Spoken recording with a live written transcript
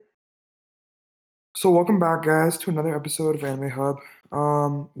So welcome back, guys, to another episode of Anime Hub.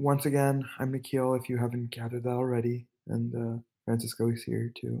 Once again, I'm Nikhil. If you haven't gathered that already, and Francisco is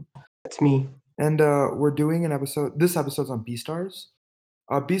here too. It's me. And we're doing an episode. This episode's on Beastars.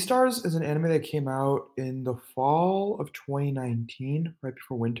 Beastars is an anime that came out in the fall of 2019, right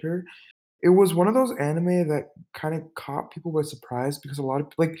before winter. It was one of those anime that kind of caught people by surprise because a lot of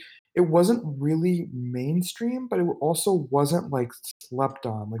like it wasn't really mainstream, but it also wasn't like slept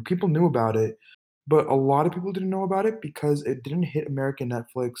on. Like people knew about it, but a lot of people didn't know about it because it didn't hit American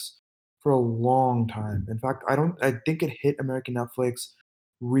Netflix for a long time. In fact, I think it hit American Netflix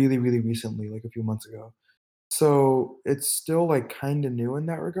really, really recently, like a few months ago. So it's still like kind of new in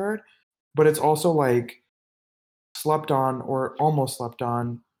that regard, but it's also like slept on or almost slept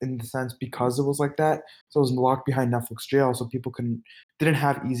on in the sense because it was like that. So it was locked behind Netflix jail, so people didn't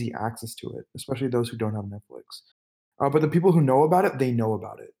have easy access to it, especially those who don't have Netflix. But the people who know about it, they know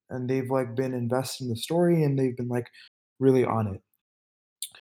about it, and they've like been invested in the story, and they've been like really on it.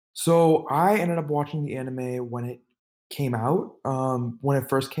 So I ended up watching the anime when it came out, when it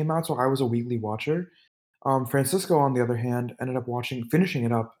first came out. So I was a weekly watcher. Francisco, on the other hand, ended up finishing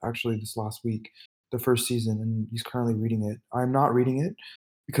it up actually this last week, the first season, and he's currently reading it. I'm not reading it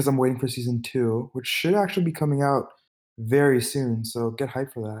because I'm waiting for season two, which should actually be coming out very soon. So get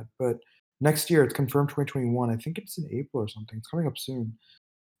hyped for that. But next year, it's confirmed 2021. I think it's in April or something. It's coming up soon.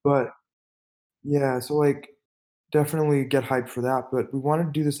 But yeah, so like definitely get hyped for that. But we want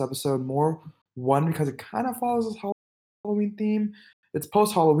to do this episode more one because it kind of follows this Halloween theme. It's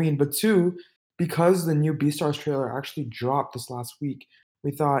post Halloween, but two, because the new Beastars trailer actually dropped this last week, we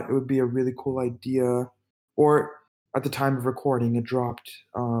thought it would be a really cool idea. Or at the time of recording, it dropped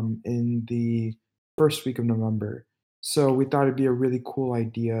in the first week of November. So we thought it'd be a really cool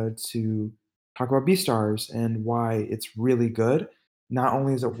idea to talk about Beastars and why it's really good. Not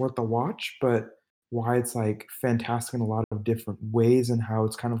only is it worth the watch, but why it's like fantastic in a lot of different ways and how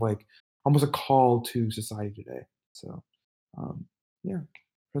it's kind of like almost a call to society today. So, um, yeah.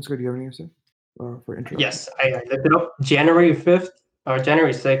 Francisco, do you have anything to say for introduction? Yes, I looked it up. January 5th or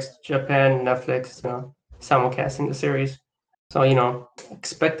January 6th, Japan, Netflix, simulcasting the series. So,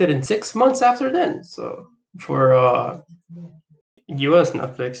 expected in 6 months after then. So, for US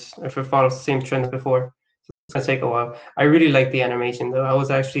Netflix, if it follows the same trend as before, it's going to take a while. I really like the animation, though. I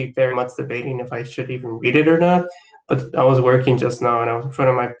was actually very much debating if I should even read it or not. But I was working just now and I was in front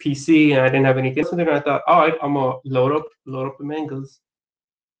of my PC and I didn't have anything. So then I thought, all right, I'm going to load up the mangas.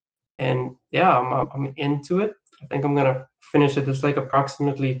 And yeah, I'm into it. I think I'm gonna finish it. It's like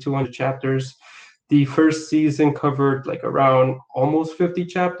approximately 200 chapters. The first season covered like around almost 50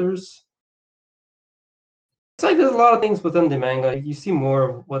 chapters. It's like there's a lot of things within the manga. You see more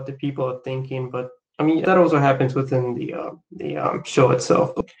of what the people are thinking, but I mean that also happens within the show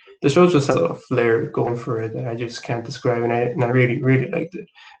itself. The show just has a flair going for it that I just can't describe, and I really really liked it,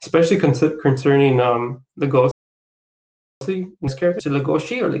 especially concerning Legoshi. This character is it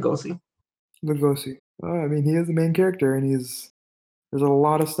Legoshi or Legoshi? Lugosi. I mean, he is the main character, and there's a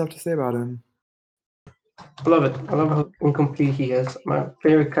lot of stuff to say about him. I love it. I love how incomplete he is. My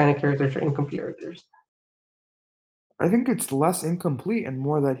favorite kind of characters are incomplete characters. I think it's less incomplete and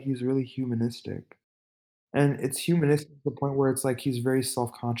more that he's really humanistic. And it's humanistic to the point where it's like he's very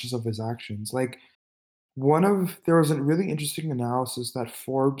self-conscious of his actions. Like there was a really interesting analysis that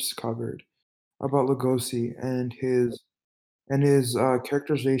Forbes covered about Lugosi and his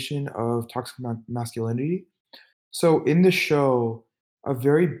characterization of toxic masculinity. So in the show, a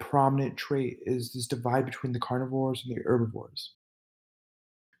very prominent trait is this divide between the carnivores and the herbivores.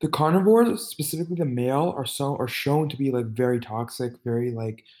 The carnivores, specifically the male, are shown to be like very toxic, very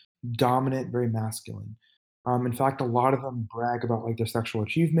like dominant, very masculine. In fact, a lot of them brag about like their sexual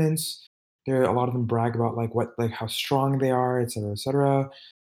achievements. A lot of them brag about like how strong they are, et cetera, et cetera.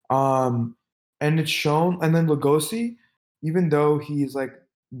 Um, and it's shown, and then Lugosi, even though he's like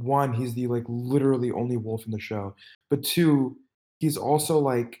one, he's the like literally only wolf in the show, but two, he's also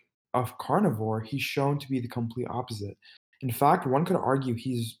like a carnivore. He's shown to be the complete opposite. In fact, one could argue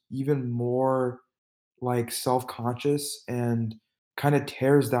he's even more like self-conscious and kind of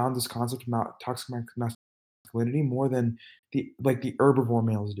tears down this concept of toxic masculinity more than the herbivore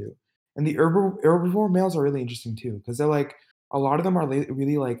males do. And the herbivore males are really interesting too because they're like a lot of them are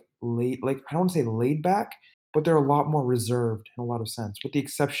really like like I don't want to say laid back, but they're a lot more reserved in a lot of sense, with the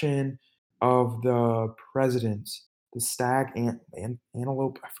exception of the president, the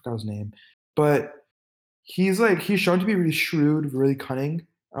antelope. I forgot his name, but he's shown to be really shrewd, really cunning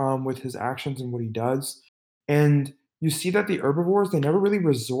with his actions and what he does. And you see that the herbivores they never really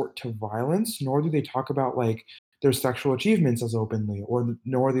resort to violence, nor do they talk about like their sexual achievements as openly,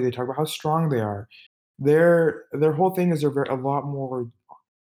 nor do they talk about how strong they are. their whole thing is they're a lot more.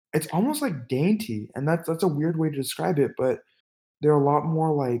 It's almost like dainty, and that's a weird way to describe it, but they're a lot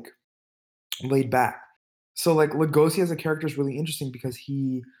more like laid back. So like Lugosi as a character is really interesting because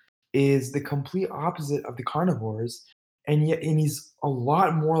he is the complete opposite of the carnivores, and he's a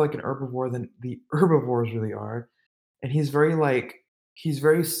lot more like an herbivore than the herbivores really are. And he's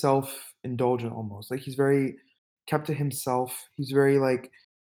very self-indulgent almost. Like he's very kept to himself. He's very like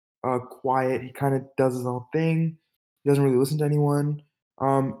quiet. He kind of does his own thing. He doesn't really listen to anyone.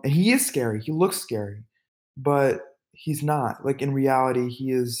 And he is scary. He looks scary, but he's not. Like in reality,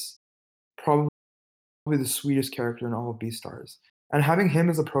 he is probably the sweetest character in all of Beastars. And having him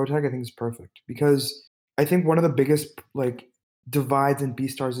as a protag, I think, is perfect because I think one of the biggest like divides in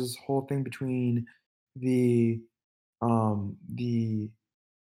Beastars is this whole thing between the um the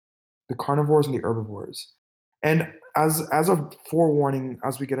the carnivores and the herbivores. And as a forewarning,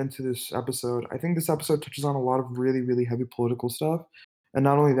 as we get into this episode, I think this episode touches on a lot of really, really heavy political stuff. And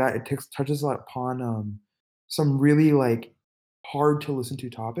not only that, it touches upon some really like hard to listen to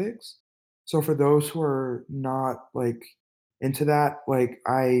topics. So for those who are not like into that, like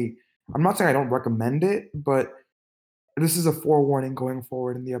I'm not saying I don't recommend it, but this is a forewarning going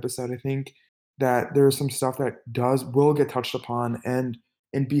forward in the episode. I think that there's some stuff that will get touched upon, and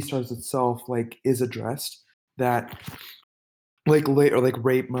in Beastars itself, like is addressed that like late or like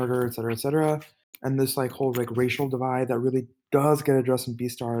rape, murder, et cetera, and this like whole like racial divide that really does get addressed in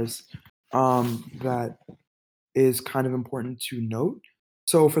Beastars. That is kind of important to note.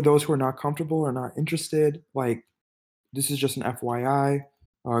 So for those who are not comfortable or not interested, like this is just an FYI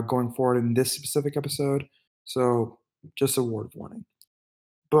going forward in this specific episode. So just a word of warning.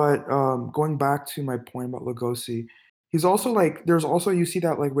 But going back to my point about Lugosi, he's also like there's also you see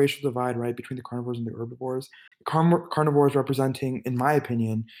that like racial divide right between the carnivores and the herbivores. Carnivores representing, in my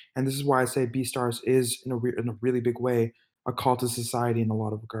opinion, and this is why I say Beastars is in a really big way a call to society in a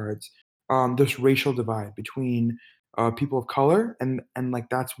lot of regards. This racial divide between people of color and like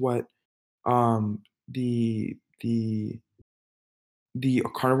that's what um, the the the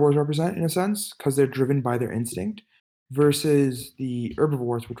carnivores represent in a sense because they're driven by their instinct versus the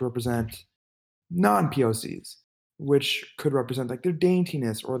herbivores which represent non-POCs, which could represent like their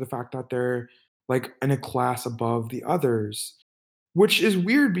daintiness or the fact that they're like in a class above the others, which is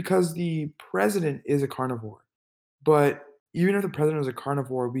weird because the president is a carnivore. But even if the president is a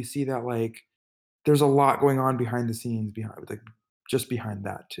carnivore, we see that like there's a lot going on behind the scenes behind like just behind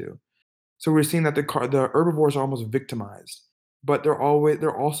that too. So we're seeing that the herbivores are almost victimized, but they're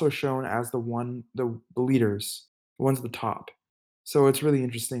also shown as the leaders, the ones at the top. So it's really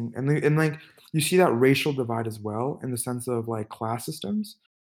interesting, and like you see that racial divide as well in the sense of like class systems.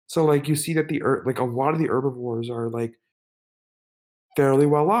 So like you see that like a lot of the herbivores are like fairly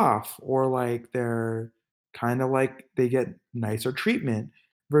well off, or like they're kind of like they get nicer treatment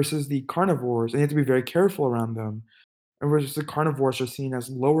versus the carnivores, and you have to be very careful around them and whereas the carnivores are seen as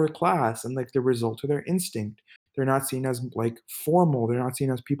lower class and like the result of their instinct. They're not seen as like formal. They're not seen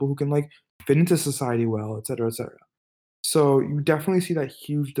as people who can like fit into society well, et cetera, et cetera. So you definitely see that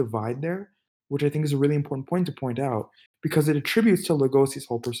huge divide there, which I think is a really important point to point out because it attributes to Lugosi's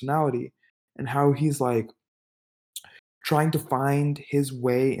whole personality and how he's like trying to find his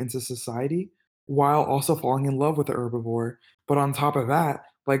way into society while also falling in love with the herbivore. But on top of that,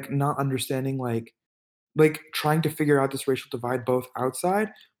 like not understanding like trying to figure out this racial divide both outside,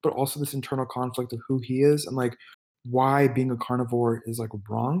 but also this internal conflict of who he is and like why being a carnivore is like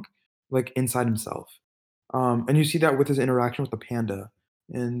wrong, like inside himself. And you see that with his interaction with the panda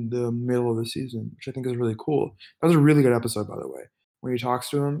in the middle of the season, which I think is really cool. That was a really good episode, by the way, when he talks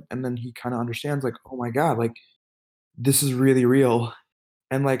to him and then he kind of understands, like, oh my God, like this is really real.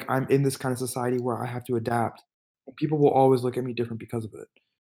 And like I'm in this kind of society where I have to adapt. And people will always look at me different because of it.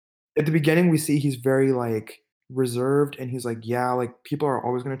 At the beginning, we see he's very, like, reserved, and he's like, "Yeah, like, people are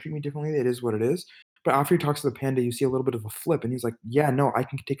always gonna treat me differently, it is what it is." But after he talks to the panda, you see a little bit of a flip, and he's like, "Yeah, no, I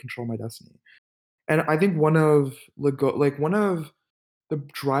can take control of my destiny." And I think one of the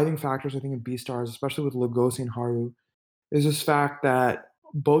driving factors, I think, in Beastars, especially with Lugosi and Haru, is this fact that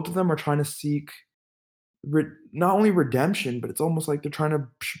both of them are trying to seek not only redemption, but it's almost like they're trying to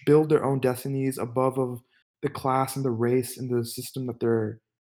build their own destinies above of the class and the race and the system that they're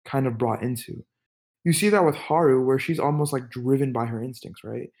kind of brought into. You see that with Haru, where she's almost like driven by her instincts,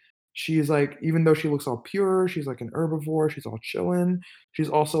 right? She's like, even though she looks all pure, she's like an herbivore, she's all chillin'. She's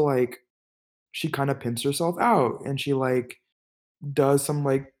also like, she kind of pimps herself out and she like does some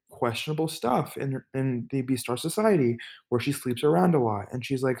like questionable stuff in the Beastar society where she sleeps around a lot and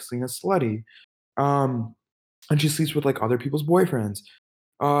she's like seen as slutty. Um, and she sleeps with like other people's boyfriends.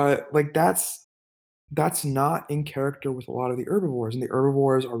 Like that's not in character with a lot of the herbivores, and the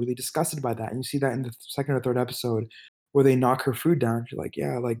herbivores are really disgusted by that, and you see that in the second or third episode where they knock her food down. She's like,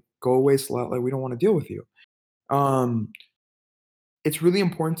 "Yeah, like, go away, slut, like, we don't wanna deal with you." Um, it's really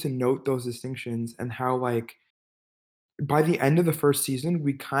important to note those distinctions and how, like, by the end of the first season,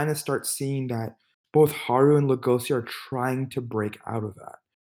 we kinda start seeing that both Haru and Legoshi are trying to break out of that,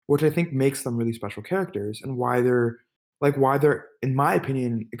 which I think makes them really special characters and why they're, in my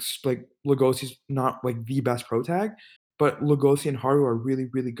opinion, like, Legoshi's not, like, the best protag, but Legoshi and Haru are really,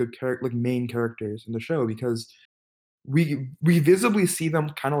 really good main characters in the show because we visibly see them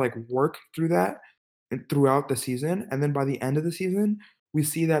kinda, like, work through that and throughout the season, and then by the end of the season, we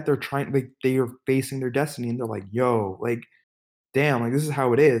see that they are facing their destiny, and they're like, "Yo, like, damn, like, this is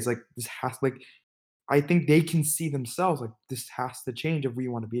how it is, like, this has like, I think they can see themselves, like, this has to change if we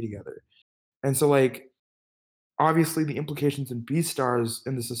wanna be together. And so, like, obviously, the implications in Beastars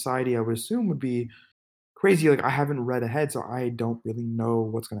in the society, I would assume, would be crazy, like, I haven't read ahead, so I don't really know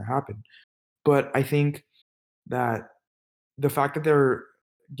what's gonna happen. But I think that the fact that they're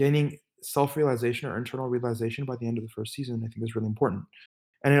gaining self-realization or internal realization by the end of the first season, I think is really important.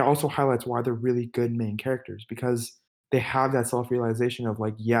 And it also highlights why they're really good main characters because they have that self-realization of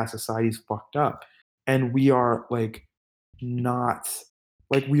like, yeah, society's fucked up. And we are not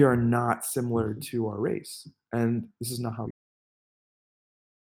we are not similar to our race. And this is not how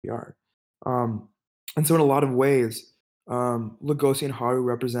we are. Um, and so in a lot of ways, Lugosi and Haru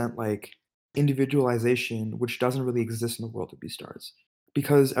represent like individualization, which doesn't really exist in the world of Beastars,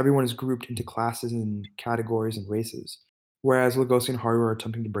 because everyone is grouped into classes and categories and races, whereas Lugosi and Haru are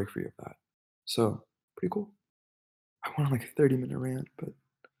attempting to break free of that. So pretty cool. I went on like a 30-minute rant, but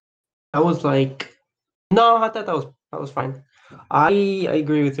I was like, no, I thought that was fine. I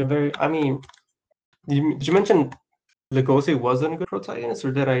agree with you. Very. I mean, did you mention Legosi wasn't a good protagonist,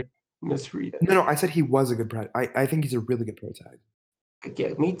 or did I misread it? no, no, I said he was a good pro. I think he's a really good pro tag.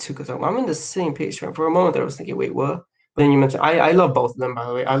 Yeah, me too. Because I'm in the same page. Right? For a moment, I was thinking, wait, what? But then you mentioned I love both of them. By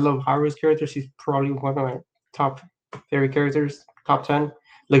the way, I love Haru's character. She's probably one of my top favorite characters, top 10.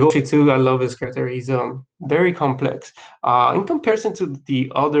 Legoshi too. I love his character. He's very complex. In comparison to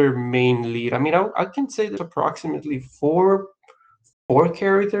the other main lead, I mean, I can say there's approximately four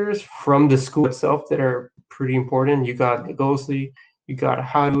characters from the school itself that are pretty important. You got Legoshi, you got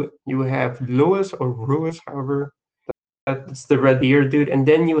Haru, you have Lewis or Ruiz, however that's the red beard dude, and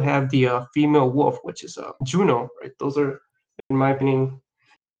then you have the female wolf, which is Juno. Right, those are, in my opinion,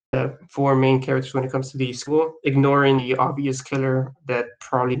 the four main characters when it comes to the school. Ignoring the obvious killer that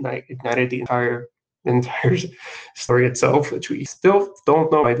probably ignited the entire story itself, which we still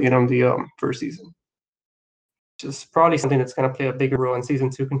don't know by the end of the first season. Which is probably something that's going to play a bigger role in season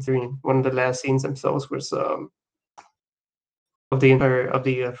two, considering one of the last scenes themselves was of the entire of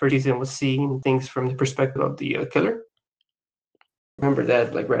the first season was seeing things from the perspective of the killer. Remember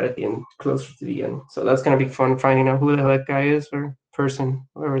that like right at the end, closer to the end. So that's gonna be fun finding out who the hell that guy is or person,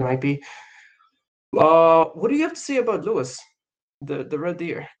 whoever it might be. What do you have to say about Lewis, the red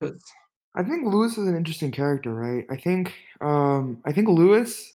deer? 'Cause I think Lewis is an interesting character, right? I think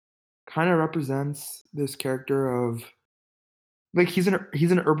Lewis kind of represents this character of like he's an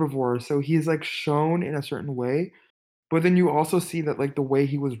herbivore, so he's like shown in a certain way, but then you also see that like the way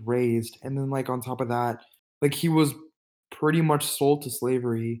he was raised, and then like on top of that, like he was pretty much sold to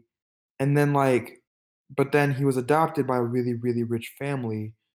slavery, and then but then he was adopted by a really really rich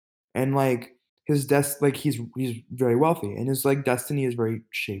family, and like he's very wealthy, and his like destiny is very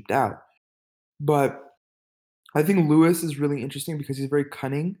shaped out. But I think Lewis is really interesting because he's very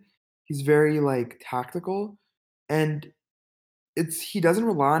cunning. He's very, like, tactical, and he doesn't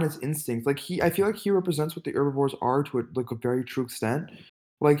rely on his instincts. Like, I feel like he represents what the herbivores are to a very true extent.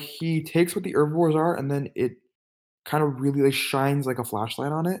 Like, he takes what the herbivores are, and then it kind of really, like, shines like a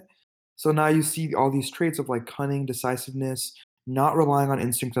flashlight on it. So now you see all these traits of, like, cunning, decisiveness, not relying on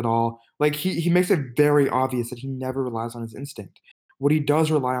instinct at all. Like, he makes it very obvious that he never relies on his instinct. What he does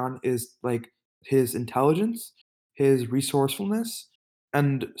rely on is, like, his intelligence, his resourcefulness,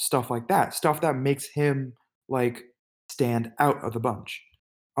 and stuff like that. Stuff that makes him, like, stand out of the bunch.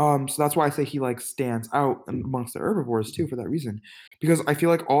 So that's why I say he, like, stands out amongst the herbivores too for that reason. Because I feel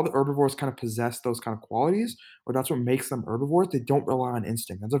like all the herbivores kind of possess those kind of qualities, or that's what makes them herbivores. They don't rely on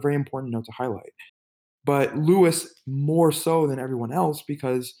instinct. That's a very important note to highlight. But Lewis more so than everyone else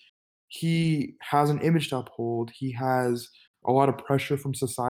because he has an image to uphold. He has a lot of pressure from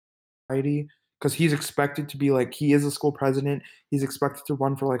society because he's expected to be like he is a school president. He's expected to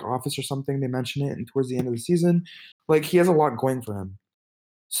run for like office or something. They mention it and towards the end of the season. Like he has a lot going for him.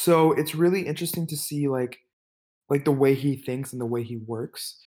 So it's really interesting to see like the way he thinks and the way he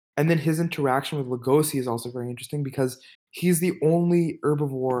works. And then his interaction with Legoshi is also very interesting because he's the only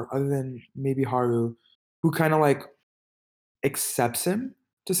herbivore other than maybe Haru who kind of like accepts him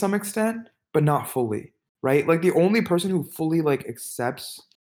to some extent, but not fully, right? Like the only person who fully like accepts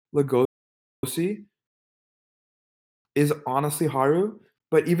Legoshi is honestly Haru,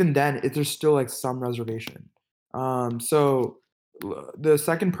 but even then, there's still like some reservation. So the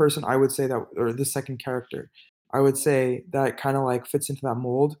second person I would say that, or the second character, I would say that kind of like fits into that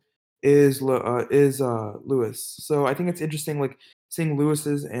mold is Lewis. So I think it's interesting, like seeing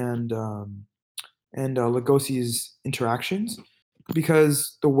Lewis's and Legosi's interactions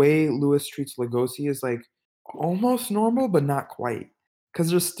because the way Lewis treats Legosi is like almost normal, but not quite. Because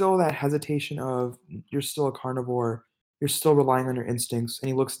there's still that hesitation of you're still a carnivore, you're still relying on your instincts, and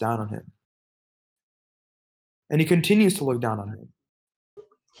he looks down on him. And he continues to look down on him.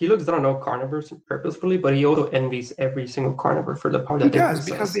 He looks down on all carnivores purposefully, but he also envies every single carnivore for the power He that they does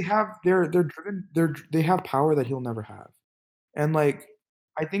because possess. they're driven they have power that he'll never have. And, like,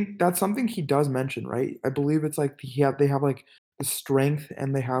 I think that's something he does mention, right? I believe it's like they have, like, the strength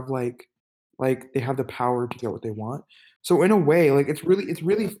and they have, like, they have the power to get what they want. So in a way, like, it's really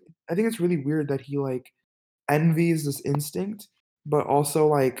I think it's really weird that he, like, envies this instinct, but also,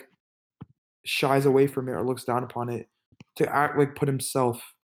 like, shies away from it or looks down upon it to act like put himself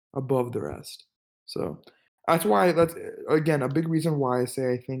above the rest. So that's again a big reason why I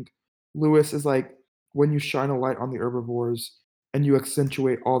say I think Lewis is like when you shine a light on the herbivores and you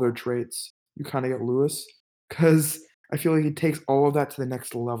accentuate all their traits, you kind of get Lewis because I feel like he takes all of that to the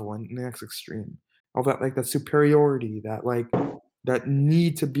next level and the next extreme. All that like that superiority, that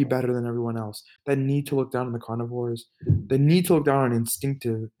need to be better than everyone else, that need to look down on the carnivores, the need to look down on instinct.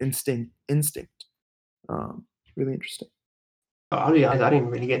 Really interesting. I'll be honest, I didn't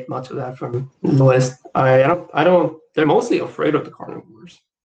really get much of that from Lewis. I don't. They're mostly afraid of the carnivores,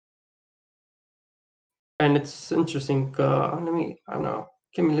 and it's interesting. I don't know.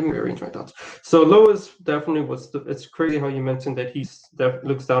 Let me rearrange my thoughts. So Lois definitely was. It's crazy how you mentioned that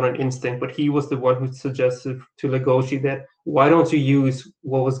looks down on instinct, but he was the one who suggested to Legoshi that why don't you use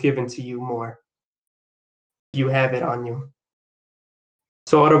what was given to you more? You have it on you.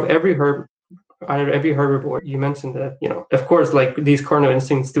 So out of every herbivore, you mentioned that of course, like these carnivore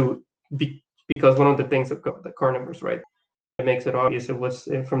instincts do, because one of the things that the carnivores, right? It makes it obvious. It was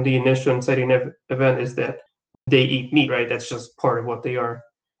from the initial inciting event is that they eat meat, right? That's just part of what they are.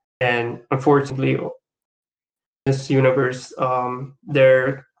 And unfortunately, in this universe,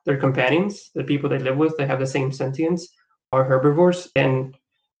 their companions, the people they live with, they have the same sentience, are herbivores, and it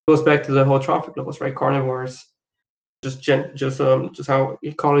goes back to the whole trophic levels, right? Carnivores, just how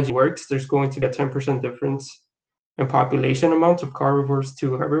ecology works. There's going to be a 10% difference in population amounts of carnivores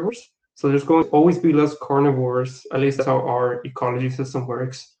to herbivores. So there's going to always be less carnivores. At least that's how our ecology system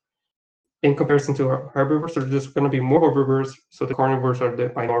works in comparison to herbivores. There's just going to be more herbivores, so the carnivores are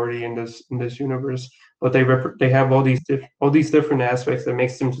the minority in this universe. But they have all these different aspects that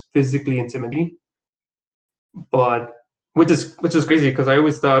makes them physically intimidating. But which is crazy because I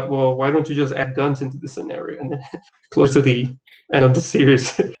always thought, well, why don't you just add guns into the scenario? And then close to the end of the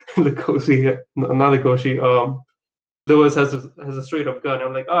series, Legoshi, not Legoshi, Lewis has a straight up gun.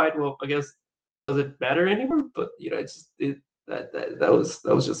 I'm like, all right, well, I guess does it matter anymore? But that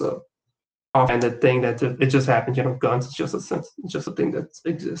was just a offhanded thing that it just happened. Guns. It's just a thing that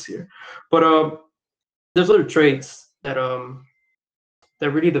exists here. But there's other traits that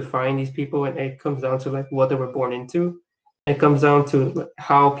really define these people, and it comes down to like what they were born into. It comes down to like,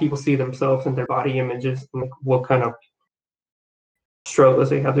 how people see themselves and their body images, and like, what kind of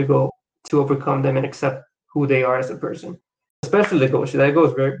struggles they have to go to overcome them and accept who they are as a person. Especially Legoshi, that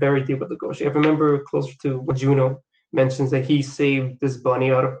goes very very deep with Legoshi. I remember closer to when Juno mentions that he saved this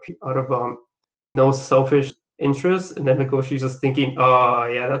bunny out of no selfish interest, and then Legoshi's just thinking, oh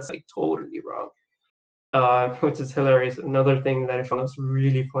yeah, that's like totally wrong. Which is hilarious. Another thing that I found was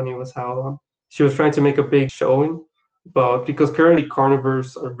really funny was how she was trying to make a big showing about, because currently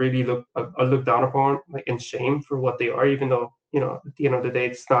carnivores are really looked down upon, like in shame for what they are, even though at the end of the day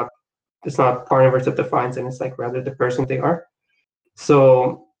it's not carnivores that defines them, it's like rather the person they are.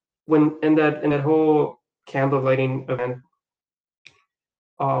 So when in that whole candle lighting event,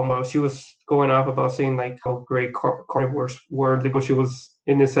 well, she was going off about saying like how great carnivores were, because she was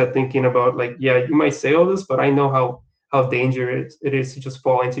in his head thinking about like, yeah, you might say all this, but I know how dangerous it is to just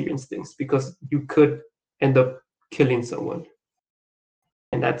fall into your instincts, because you could end up killing someone,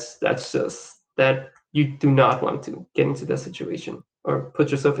 and that's just that you do not want to get into that situation or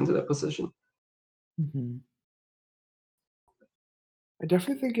put yourself into that position. Mhm. I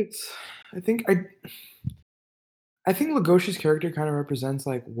definitely think it's I think I I think Legoshi's character kind of represents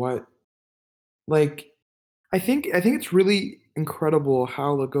like what like I think it's really incredible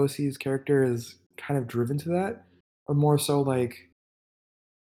how Legoshi's character is kind of driven to that, or more so like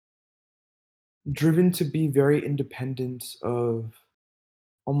driven to be very independent of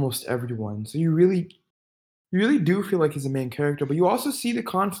almost everyone. So you really do feel like he's a main character, but you also see the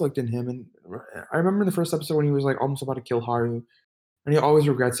conflict in him. And I remember in the first episode when he was like almost about to kill Haru, and he always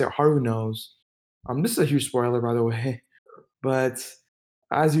regrets it. Haru knows. This is a huge spoiler, by the way, but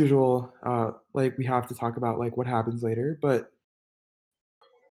as usual, like we have to talk about like what happens later. But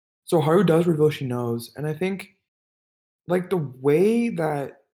so Haru does reveal she knows, and I think like the way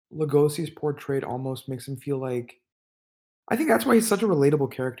that Lugosi is portrayed almost makes him feel like I think that's why he's such a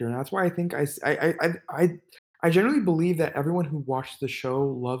relatable character, and that's why I think I generally believe that everyone who watched the show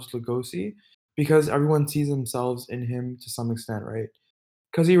loves Lugosi because everyone sees themselves in him to some extent, right?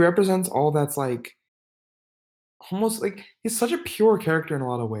 Because he represents all that's like almost like he's such a pure character in a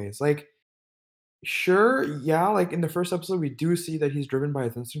lot of ways. Like, sure, yeah, like in the first episode, we do see that he's driven by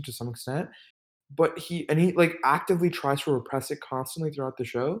his instinct to some extent, but he like actively tries to repress it constantly throughout the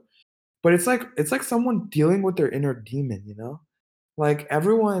show. But it's like someone dealing with their inner demon, you know? Like,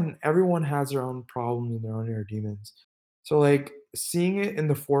 everyone has their own problems and their own inner demons. So, like, seeing it in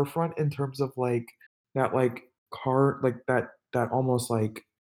the forefront in terms of, like, that, like, car like, that almost, like,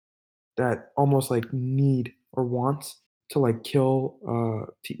 need or want to, like, kill,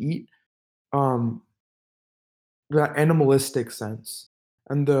 to eat, um, that animalistic sense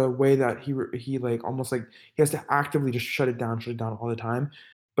and the way that he, like, almost, like he has to actively just shut it down all the time,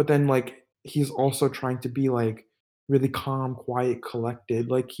 but then, like, he's also trying to be, like, really calm, quiet, collected,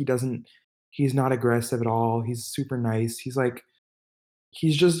 like, he's not aggressive at all, he's super nice, he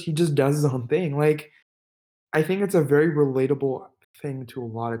just does his own thing, like, I think it's a very relatable thing to a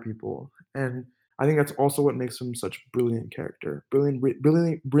lot of people, and I think that's also what makes him such a brilliant character,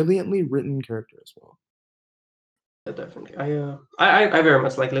 brilliantly written character as well. Yeah, definitely. I very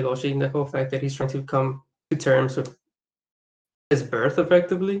much like Legoshi and the whole fact that he's trying to come to terms with his birth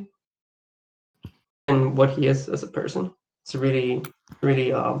effectively and what he is as a person. It's really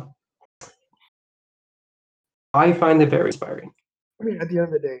I find it very inspiring. I mean, at the end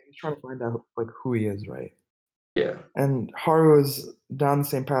of the day, he's trying to find out, like, who he is, right? Yeah. And Haru is down the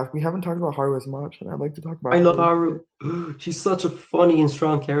same path. We haven't talked about Haru as much, and I'd like to talk I about love Haru Haru. here. She's such a funny and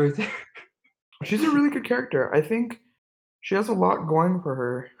strong character. She's a really good character. I think she has a lot going for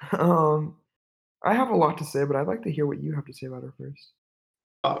her. I have a lot to say, but I'd like to hear what you have to say about her first.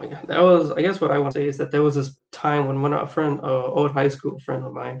 Oh yeah, that was. I guess what I want to say is that there was this time when a friend, old high school friend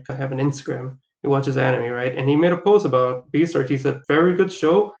of mine, I have an Instagram. He watches anime, right? And he made a post about Beastars. He said, "Very good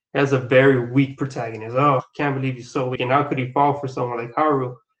show. Has a very weak protagonist. Oh, can't believe he's so weak. And how could he fall for someone like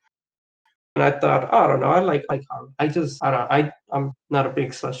Haru?" And I thought, oh, I don't know. I like Haru. I don't. I'm not a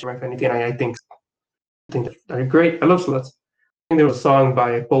big slut shamer if anything. I think that they're great. I love sluts. I think there was a song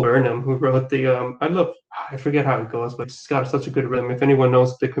by Bo Burnham who wrote the I forget how it goes, but it's got such a good rhythm. If anyone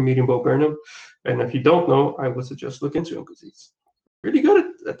knows the comedian Bo Burnham, and if you don't know, I would suggest look into him because he's really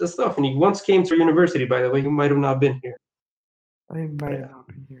good at this stuff. And he once came to our university, by the way. You might have not been here. I might But have not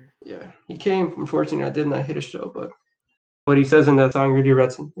been here. yeah, he came. Unfortunately, I did not hit a show, but what he says in that song really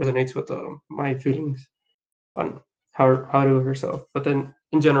resonates with my feelings on Haru herself. But then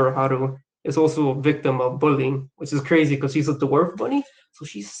in general, Haru is also a victim of bullying, which is crazy because she's a dwarf bunny, so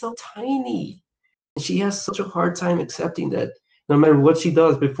she's so tiny. And she has such a hard time accepting that no matter what she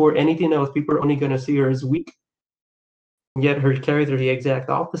does, before anything else, people are only gonna see her as weak. And yet her character is the exact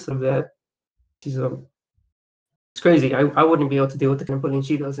opposite of that. She's it's crazy. I wouldn't be able to deal with the kind of bullying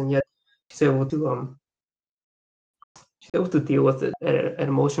she does, and yet she's able to deal with it at an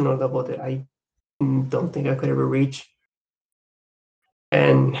emotional level that I don't think I could ever reach.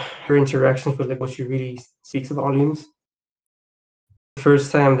 And her interactions with like what she really speaks volumes. The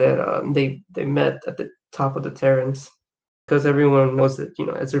first time that they met at the top of the terrace, because everyone knows that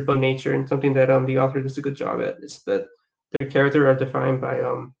it's their bone nature, and something that the author does a good job at is that their character are defined by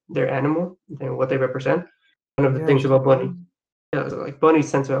their animal and what they represent. One of the Yeah, things she's a about bunny, bunny. yeah, so, like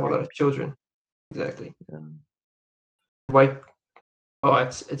bunnies tend to have a lot of children. Exactly. Yeah. White. Oh,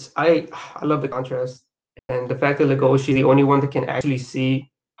 I love the contrast and the fact that Legoshi the only one that can actually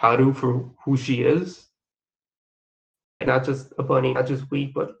see Haru for who she is, and not just a bunny, not just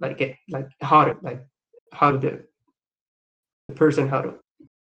weak, but like Haru, like Haru the person Haru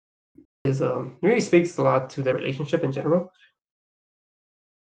is really speaks a lot to their relationship in general.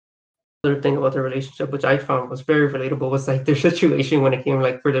 Other thing about their relationship, which I found was very relatable, was like their situation when it came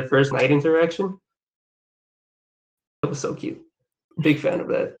like for their first night interaction. It was so cute. Big fan of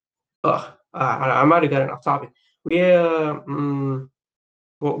that. Ugh, I might have gotten off topic, Yeah.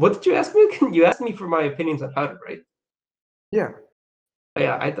 What did you ask me? You asked me for my opinions on Haru, right? Yeah.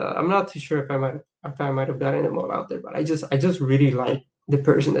 Yeah, I thought I'm not too sure if I might have gotten it more out there, but I just really like the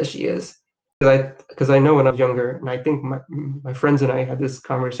person that she is. Because I know when I was younger, and I think my friends and I had this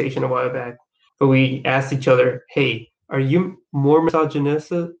conversation a while back, but we asked each other, "Hey, are you more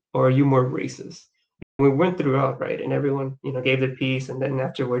misogynistic or are you more racist?" We went throughout, right, and everyone gave their piece, and then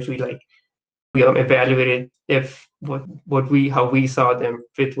afterwards we evaluated if what we how we saw them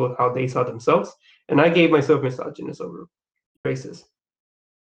fit with how they saw themselves, and I gave myself misogynist over racist.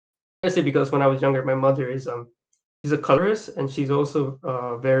 Especially because when I was younger, my mother is she's a colorist and she's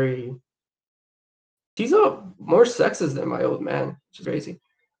also very she's more sexist than my old man, which is crazy.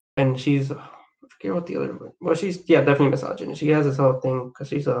 And she's I forget what the other one. Well, she's yeah definitely misogynist. She has this whole thing because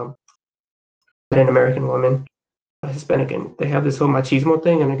she's an American woman, a Hispanic, and they have this whole machismo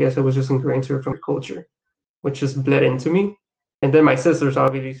thing, and I guess it was just ingrained to her from culture, which just bled into me. And then my sisters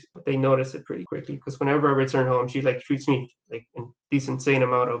obviously they notice it pretty quickly because whenever I return home, she like treats me like this insane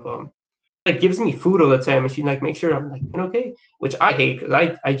amount of like gives me food all the time, and she like makes sure I'm like okay, which I hate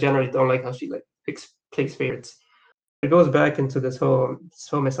because I generally don't like how she like picks favorites. It goes back into this whole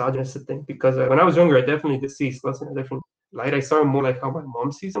misogynist thing because when I was younger, I definitely did see sluts in a different light. I saw them more like how my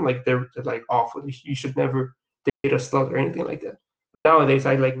mom sees them, like they're like awful. You should never date a slut or anything like that. Nowadays,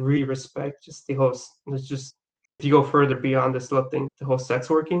 I like really respect just the whole. It's just if you go further beyond the slut thing, the whole sex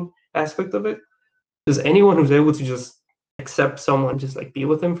working aspect of it. Does anyone who's able to just accept someone, just like be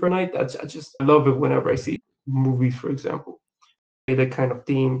with them for a night, I love it whenever I see movies, for example, that kind of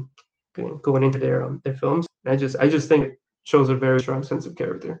theme going into their films. I just think it shows a very strong sense of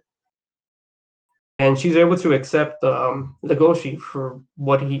character, and she's able to accept Legoshi for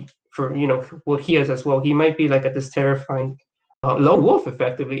what he is as well. He might be like this terrifying lone wolf,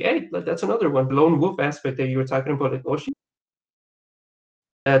 effectively. Hey, that's another one, the lone wolf aspect that you were talking about, Legoshi.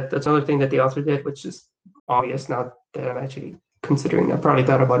 That's another thing that the author did, which is obvious now that I'm actually considering. I probably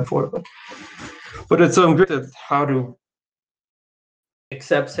thought about it before, but it's great that how to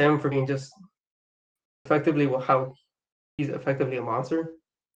accept him for being just effectively how he's effectively a monster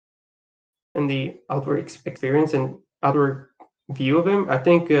and the outward experience and outward view of him. I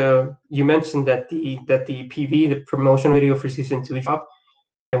think you mentioned that the PV, the promotion video for season two, dropped,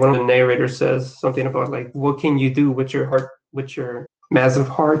 and one of the narrators says something about like, what can you do with your heart, with your massive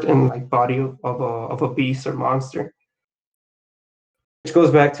heart and like body of a beast or monster? Which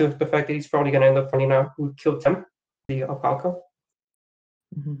goes back to the fact that he's probably going to end up finding out who killed Tim, the alpaca.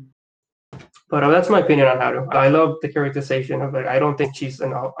 Mhm. But that's my opinion on Haru. I love the characterization of it. I don't think she's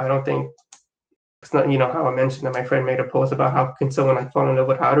an. I don't think it's not. How I mentioned that my friend made a post about how can someone like fall in love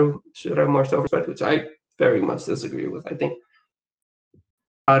with Haru should have more self-respect, which I very much disagree with. I think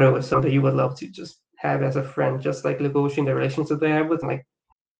Haru is somebody you would love to just have as a friend, just like negotiating the relationship they have with, like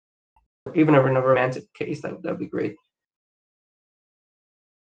even in a romantic case, that'd be great.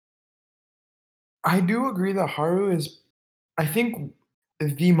 I do agree that Haru is, I think,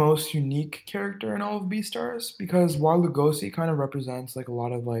 the most unique character in all of Beastars because while Lugosi kind of represents like a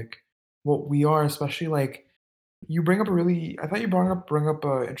lot of like what we are, especially like you bring up a really, I thought you bring up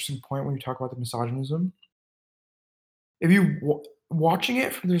a interesting point when you talk about the misogynism. If you watching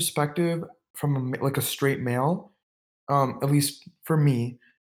it from the perspective from like a straight male, at least for me,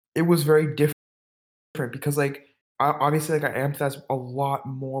 it was very different because like obviously like I empathize a lot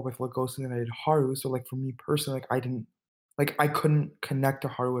more with Lugosi than I did Haru. So like for me personally, like I couldn't connect to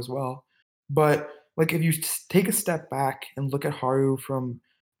Haru as well. But like if you take a step back and look at Haru from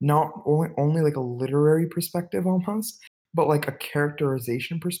not only like a literary perspective almost, but like a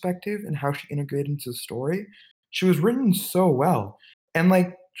characterization perspective and how she integrated into the story, she was written so well. And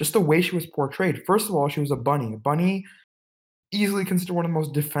like just the way she was portrayed. First of all, she was a bunny. A bunny easily considered one of the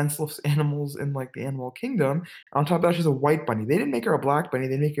most defenseless animals in like the animal kingdom. On top of that, she's a white bunny. They didn't make her a black bunny.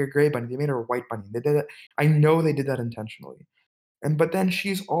 They didn't make her a gray bunny. They made her a white bunny. They did it. I know they did that intentionally. And but then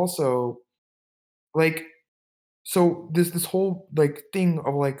she's also like so this whole like thing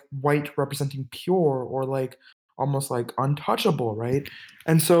of like white representing pure or like almost like untouchable, right?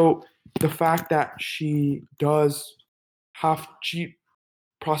 And so the fact that she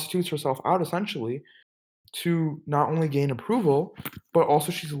prostitutes herself out essentially to not only gain approval, but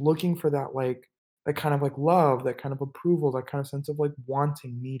also she's looking for that kind of like love, that kind of approval, that kind of sense of like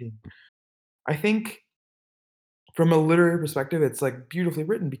wanting, needing. I think from a literary perspective, it's like beautifully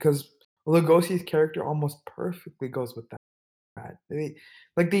written because Lugosi's character almost perfectly goes with that.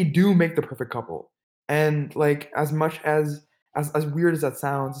 They do make the perfect couple. And like as much as weird as that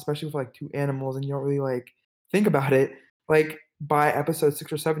sounds, especially with like two animals and you don't really like think about it, like by episode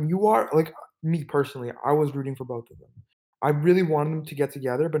 6 or 7, you are like me personally, I was rooting for both of them. I really wanted them to get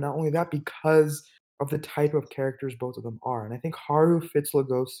together, but not only that, because of the type of characters both of them are, and I think Haru fits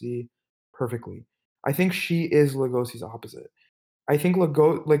Legoshi perfectly. I think she is Legoshi's opposite. I think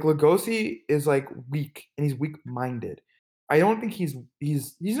Legoshi is, like, weak, and he's weak-minded. I don't think he's not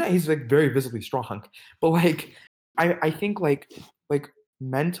he's, like, very visibly strong, but, like, I think, like,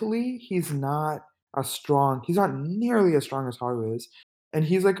 mentally, he's not as strong. He's not nearly as strong as Haru is, and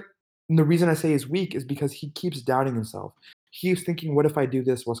he's, like and the reason I say he's weak is because he keeps doubting himself. He keeps thinking, "What if I do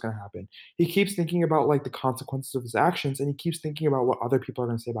this? What's gonna happen?" He keeps thinking about, like, the consequences of his actions, and he keeps thinking about what other people are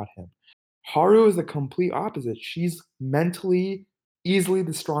gonna say about him. Haru is the complete opposite. She's mentally easily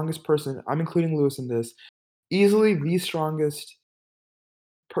the strongest person, I'm including Lewis in this, easily the strongest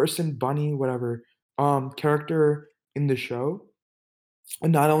person, bunny, whatever, character in the show,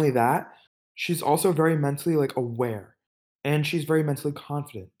 and not only that, she's also very mentally, like, aware, and she's very mentally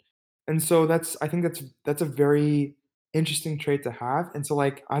confident, and so I think that's a very interesting trait to have, and so,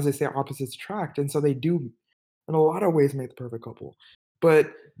 like, as I say, opposites attract, and so they do, in a lot of ways, make the perfect couple,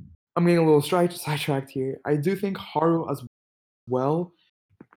 but I'm getting a little sidetracked here. I do think Haru as well.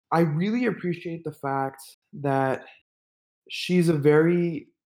 I really appreciate the fact that she's a very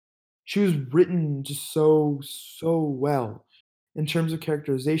she was written just so well in terms of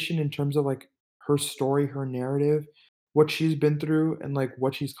characterization, in terms of, like, her story, her narrative, what she's been through, and, like,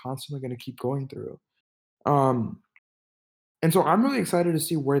 what she's constantly gonna keep going through. Um, and so I'm really excited to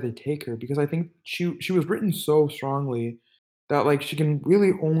see where they take her because I think she was written so strongly that, like, she can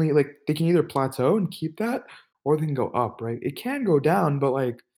really only like, they can either plateau and keep that, or they can go up, right? It can go down, but,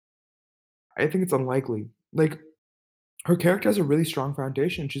 like, I think it's unlikely. Like, her character has a really strong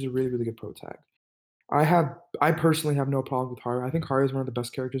foundation, she's a really, really good protag. I personally have no problem with Haru. I think Haru is one of the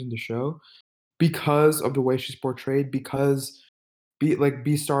best characters in the show because of the way she's portrayed, because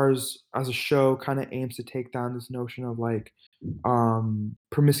Beastars as a show kinda aims to take down this notion of, like,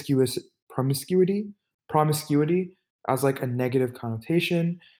 promiscuity promiscuity as, like, a negative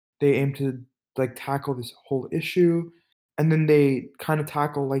connotation. They aim to, like, tackle this whole issue, and then they kinda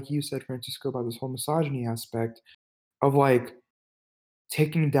tackle, like you said, Francisco, about this whole misogyny aspect of, like,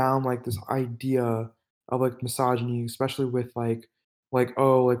 taking down, like, this idea of, like, misogyny, especially with,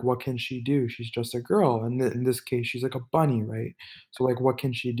 "Oh, like, what can she do? She's just a girl." And in this case, she's like a bunny, right? So, like, what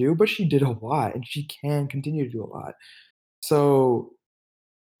can she do? But she did a lot, and she can continue to do a lot. So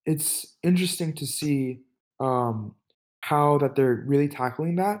it's interesting to see, um, how that they're really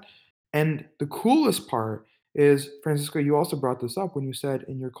tackling that, and the coolest part is, Francisco, you also brought this up when you said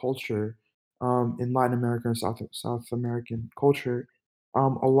in your culture, in Latin America and South American culture, a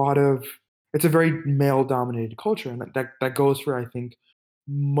lot of it's a very male-dominated culture, and that goes for, I think,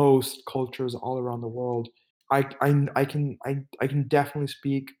 most cultures all around the world. I can definitely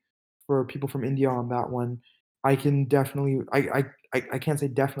speak for people from India on that one. I can definitely I can't say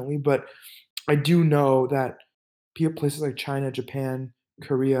definitely, but I do know that places like China, Japan,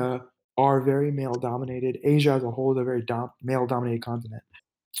 Korea are very male dominated. Asia as a whole is a very male dominated continent.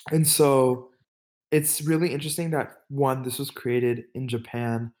 And so it's really interesting that one, this was created in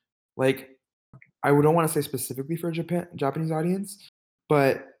Japan. Like, don't wanna say specifically for a Japanese audience,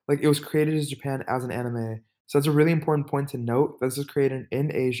 but, like, it was created as Japan as an anime. So that's a really important point to note. This is created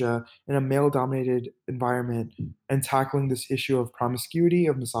in Asia in a male-dominated environment and tackling this issue of promiscuity,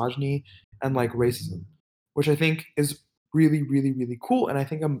 of misogyny, and, like, racism, which I think is really, really, really cool, and I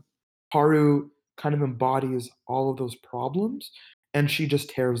think, Haru kind of embodies all of those problems, and she just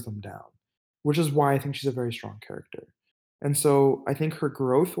tears them down, which is why I think she's a very strong character. And so I think her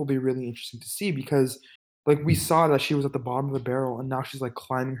growth will be really interesting to see because, like, we saw that she was at the bottom of the barrel and now she's, like,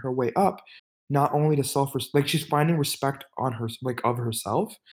 climbing her way up, not only to like, she's finding respect on her like, of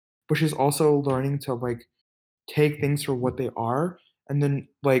herself, but she's also learning to, like, take things for what they are, and then,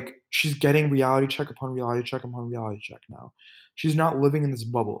 like, she's getting reality check upon reality check upon reality check now. She's not living in this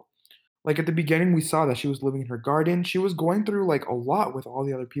bubble. Like, at the beginning, we saw that she was living in her garden, she was going through, like, a lot with all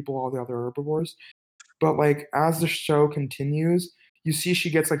the other people, all the other herbivores, but, like, as the show continues, you see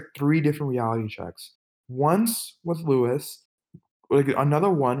she gets, like, 3 different reality checks. Once with Lewis, like, another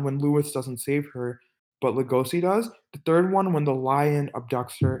one when Lewis doesn't save her, but Lugosi does. The third one when the lion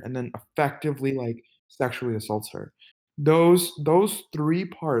abducts her and then effectively, like, sexually assaults her. Those 3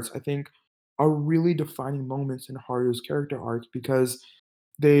 parts, I think, are really defining moments in Haru's character arc because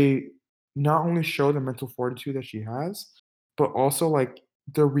they not only show the mental fortitude that she has, but also, like,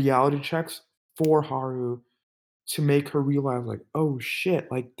 the reality checks for Haru to make her realize, like, "Oh, shit,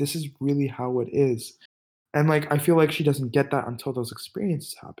 like, this is really how it is." And, like, I feel like she doesn't get that until those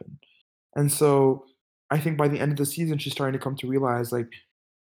experiences happen. And so, I think by the end of the season, she's starting to come to realize, like,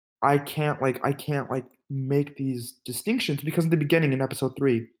 I can't make these distinctions because in the beginning in episode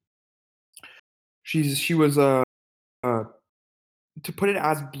 3, she was uh to put it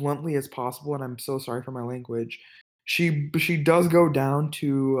as bluntly as possible, and I'm so sorry for my language, she does go down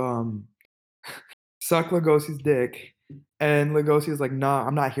to suck Lugosi's dick, and Lugosi is like, "Nah,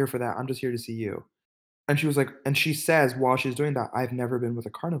 I'm not here for that. I'm just here to see you." And she was like, and she says while she's doing that, "I've never been with a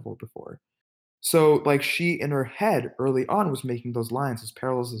carnivore before." So, like, she in her head early on was making those lines as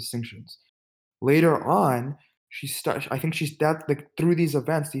parallels as distinctions. Later on, I think she's that like through these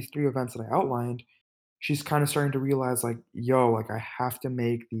events, these 3 events that I outlined, she's kinda starting to realize, like, "Yo, like, I have to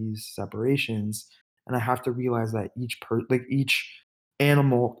make these separations, and I have to realize that each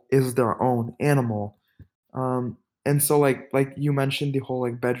animal is their own animal." And so, like you mentioned the whole,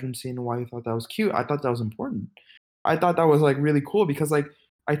 like, bedroom scene and why you thought that was cute, I thought that was important. I thought that was, like, really cool because, like,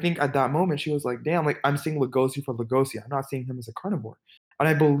 I think at that moment she was like, "Damn, like, I'm seeing Lugosi for Lugosi, I'm not seeing him as a carnivore." And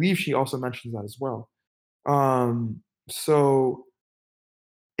I believe she also mentions that as well. So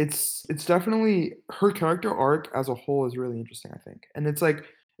it's definitely her character arc as a whole is really interesting, I think, and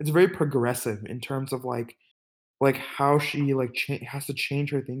it's very progressive in terms of, like, how she, like, has to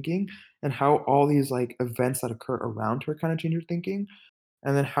change her thinking and how all these, like, events that occur around her kinda change her thinking,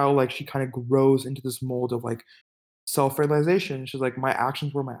 and then how, like, she kinda grows into this mold of, like, self-realization. She's like, "My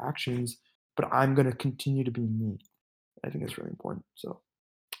actions were my actions, but I'm gonna continue to be me." I think it's really important, so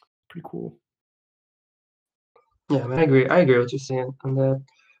pretty cool. Yeah, man, I agree with what you're saying on that.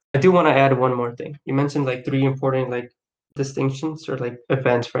 I do want to add one more thing. You mentioned like three important like distinctions or like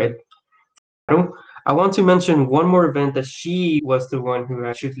events, right? I don't, I want to mention one more event that she was the one who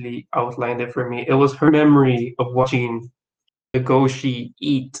actually outlined it for me. It was her memory of watching the Goshi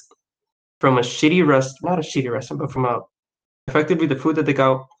eat from a shitty not a shitty restaurant, but from a effectively the food that they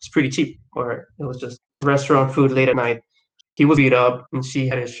got was pretty cheap, or it was just restaurant food late at night. He was beat up and she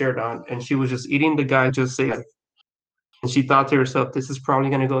had his shirt on and she was just eating the guy just saying, and she thought to herself, "This is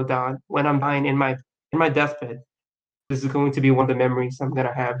probably gonna go down when I'm dying in my deathbed. This is going to be one of the memories I'm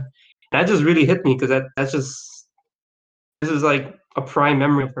gonna have." And that just really hit me because that's just this is like a prime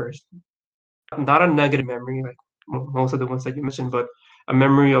memory of hers, not a negative memory like most of the ones that you mentioned, but a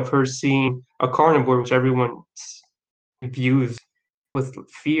memory of her seeing a carnivore, which everyone views with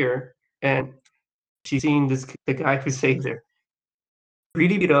fear, and she's seeing the guy who saved her,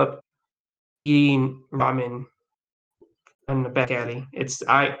 really beat up, eating ramen in the back alley. It's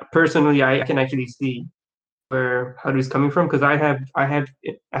I personally I can actually see where Haru's coming from because I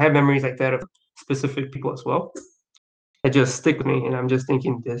have memories like that of specific people as well. That just stick with me, and I'm just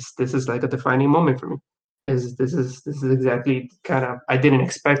thinking this is like a defining moment for me. This is exactly kind of I didn't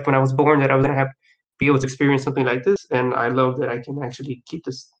expect when I was born that I was gonna have be able to experience something like this, and I love that I can actually keep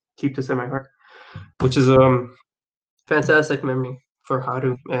this in my heart, which is fantastic memory for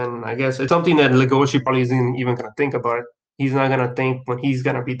Haru, and I guess it's something that Legoshi probably isn't even gonna think about it. He's not gonna think when he's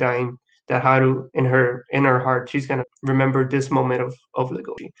gonna be dying that Haru in her heart she's gonna remember this moment of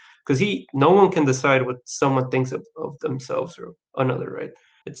Legoshi because he no one can decide what someone thinks of themselves or another, right?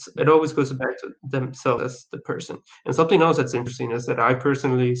 It always goes back to themselves as the person. And something else that's interesting is that I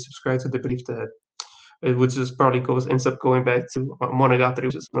personally subscribe to the belief that which is probably ends up going back to Monogatari,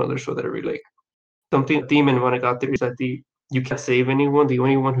 which is another show that I really like something theme in Monogatari is that the you can't save anyone. The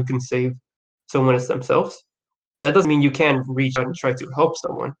only one who can save someone is themselves. That doesn't mean you can't reach out and try to help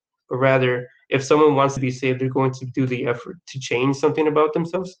someone, but rather, if someone wants to be saved, they're going to do the effort to change something about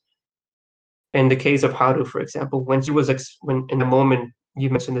themselves. In the case of Haru, for example, when she was when in the moment you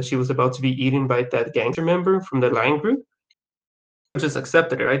mentioned that she was about to be eaten by that gangster member from the Lion Group, just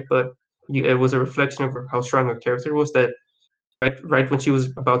accepted it, right? But it was a reflection of how strong her character was that right when she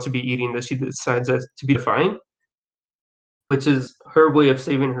was about to be eaten, that she decides that to be defiant, which is her way of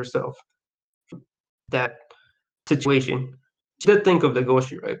saving herself. That situation. She did think of the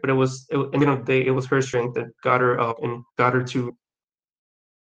Goshi, right? But at the end of the day, it was her strength that got her up and got her to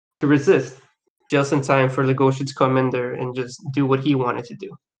resist just in time for the Goshi to come in there and just do what he wanted to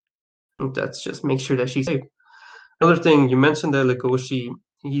do. And that's just make sure that she's safe. Another thing you mentioned that Legoshi,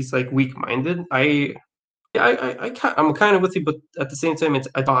 he's like weak-minded. I'm kind of with you, but at the same time, it's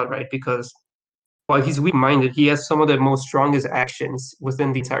odd, right? Because while he's weak-minded, he has some of the most strongest actions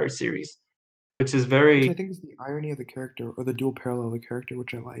within the entire series, which is Which very I think is the irony of the character or the dual parallel of the character,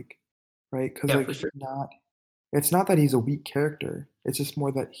 which I like, right? Because yeah, like, for sure. it's not that he's a weak character, it's just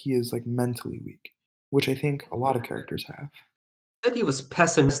more that he is, like, mentally weak, which I think a lot of characters have. Said he was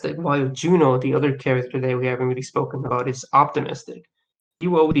pessimistic, while Juno, the other character that we haven't really spoken about, is optimistic. He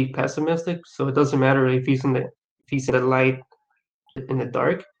will be pessimistic, so it doesn't matter if he's in the light, in the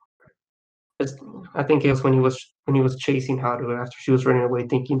dark. It's, I think it was when he was when he was chasing Haru after she was running away,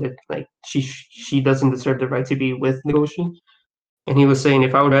 thinking that like she doesn't deserve the right to be with Legoshi. And he was saying,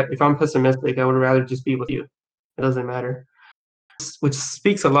 if I'm pessimistic, I would rather just be with you. It doesn't matter. Which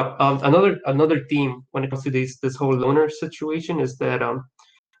speaks a lot. Another theme when it comes to this whole loner situation is that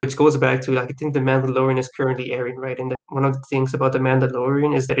which goes back to like I think the Mandalorian is currently airing, right? And one of the things about the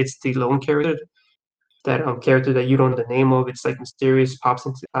Mandalorian is that it's the lone character, that character that you don't know the name of. It's like mysterious, pops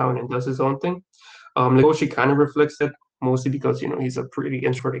into town and does his own thing. Legoshi kind of reflects that mostly because he's a pretty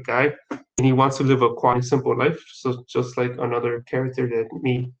introverted guy and he wants to live a quiet, simple life. So just like another character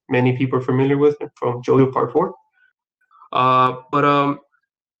that many people are familiar with from JoJo Part 4. But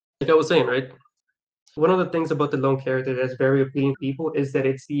like I was saying, right? One of the things about the lone character that's very appealing to people is that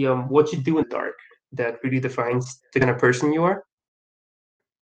it's the what you do in the dark that really defines the kind of person you are.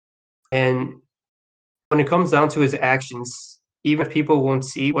 And when it comes down to his actions, even if people won't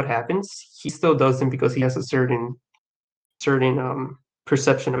see what happens, he still does them because he has a certain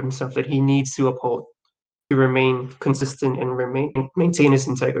perception of himself that he needs to uphold to remain consistent and maintain his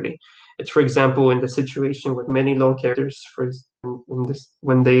integrity. It's, for example, in the situation with many lone characters, in this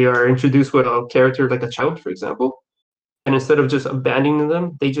when they are introduced with a character like a child, for example, and instead of just abandoning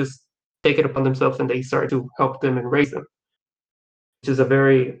them, they just take it upon themselves and they start to help them and raise them, which is a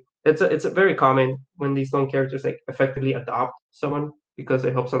very it's a very common when these lone characters like effectively adopt someone because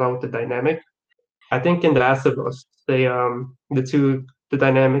it helps a lot with the dynamic. I think in The Last of Us, the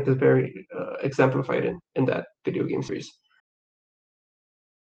dynamic is very exemplified in that video game series.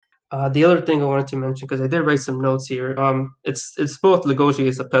 The other thing I wanted to mention, because I did write some notes here, it's both Legoshi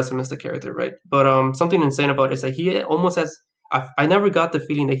is a pessimistic character, right? But something insane about it is that he almost has. I never got the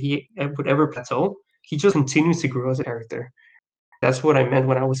feeling that he would ever plateau. He just continues to grow as a character. That's what I meant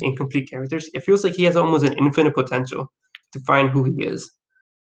when I was incomplete characters. It feels like he has almost an infinite potential to find who he is.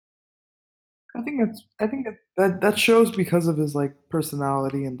 I think that shows because of his like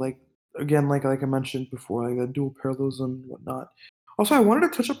personality and like again like I mentioned before like the dual parallelism and whatnot. Also, I wanted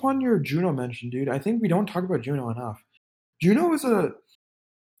to touch upon your Juno mention, dude. I think we don't talk about Juno enough. Juno is a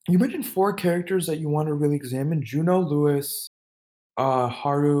You mentioned four characters that you want to really examine: Juno, Lewis,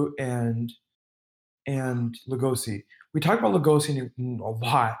 Haru, and Lugosi. We talked about Lugosi a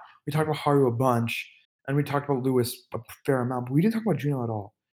lot. We talked about Haru a bunch, and we talked about Lewis a fair amount, but we didn't talk about Juno at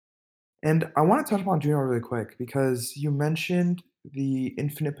all. And I want to touch upon Juno really quick because you mentioned the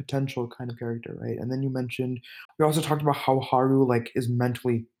infinite potential kind of character, right? And then you mentioned we also talked about how Haru like is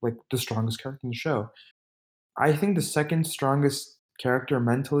mentally like the strongest character in the show. I think the second strongest character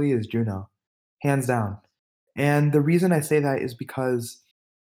mentally is Juno, hands down. And the reason I say that is because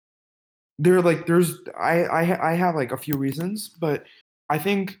there's I have like a few reasons, but I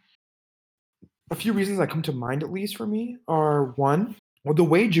think a few reasons that come to mind at least for me are one, well, the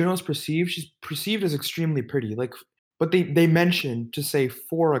way Juno's perceived, she's perceived as extremely pretty. Like, but they mention to say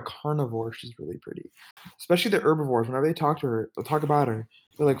for a carnivore, she's really pretty. Especially the herbivores. Whenever they talk to her, they'll talk about her.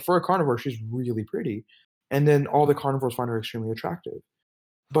 They're like, for a carnivore, she's really pretty. And then all the carnivores find her extremely attractive.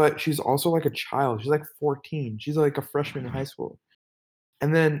 But she's also like a child. She's like 14. She's like a freshman in high school.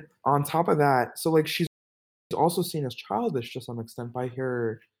 And then on top of that, so like she's also seen as childish to some extent by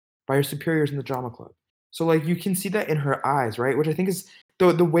her superiors in the drama club. So like you can see that in her eyes, right? Which I think is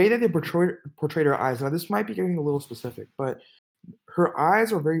the way that they portrayed her eyes. Now this might be getting a little specific, but her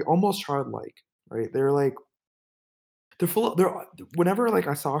eyes are very almost childlike, right? They're full of they're whenever like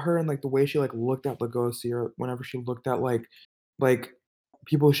I saw her and like the way she like looked at Lugosi or whenever she looked at like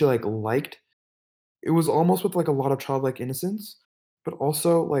people she like liked, it was almost with like a lot of childlike innocence, but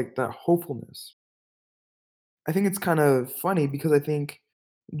also like that hopefulness. I think it's kind of funny because I think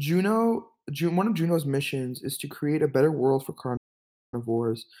one of Juno's missions is to create a better world for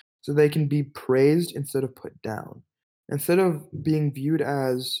carnivores so they can be praised instead of put down. Instead of being viewed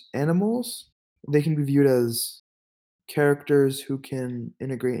as animals, they can be viewed as characters who can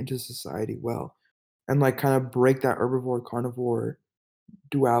integrate into society well and like kind of break that herbivore carnivore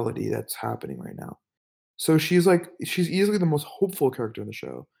duality that's happening right now. So she's easily the most hopeful character in the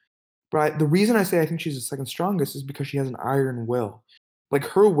show. But the reason I say I think she's the second strongest is because she has an iron will. Like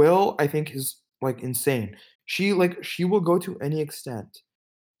her will, I think is like insane. She will go to any extent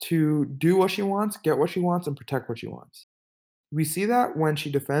to do what she wants, get what she wants, and protect what she wants. We see that when she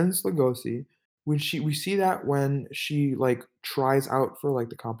defends Lugosi. We see that when she like tries out for like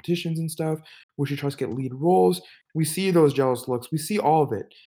the competitions and stuff, where she tries to get lead roles. We see those jealous looks. We see all of it.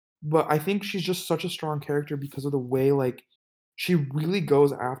 But I think she's just such a strong character because of the way like she really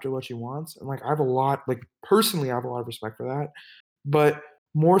goes after what she wants. And like I have a lot like personally I have a lot of respect for that. But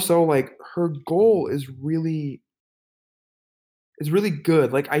more so like her goal is really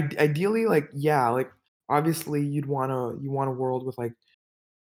good. Like ideally like yeah, like obviously you want a world with like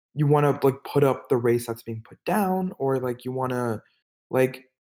you want to like put up the race that's being put down, or like you want to like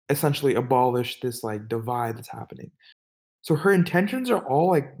essentially abolish this like divide that's happening. So her intentions are all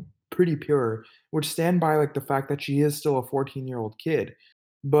like pretty pure, which stand by like the fact that she is still a 14-year-old kid.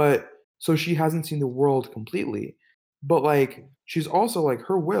 But so she hasn't seen the world completely. But like she's also like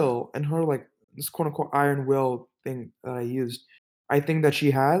her will and her like this quote unquote iron will thing that I used, I think that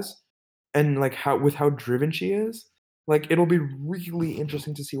she has, and like how driven she is, like it'll be really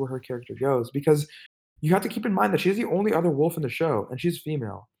interesting to see where her character goes because you have to keep in mind that she's the only other wolf in the show and she's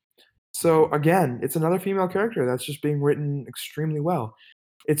female. So again, it's another female character that's just being written extremely well.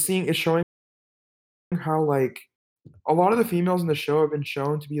 It's showing how like a lot of the females in the show have been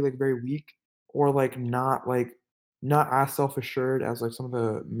shown to be like very weak or like not as self-assured as like some of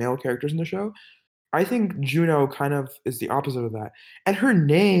the male characters in the show. I think Juno kind of is the opposite of that. And her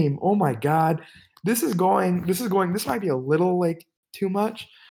name, oh my god, this might be a little like too much,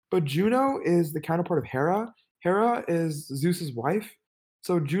 but Juno is the counterpart of Hera. Hera is Zeus's wife.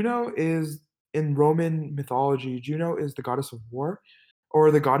 So Juno is in Roman mythology, Juno is the goddess of war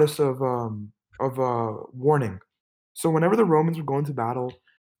or the goddess of warning. So whenever the Romans would go into battle,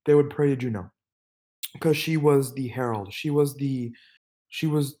 they would pray to Juno because she was the herald. She was the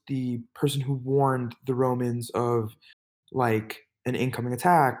person who warned the Romans of like an incoming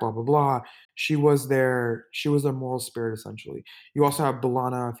attack, blah blah blah. She was their moral spirit essentially. You also have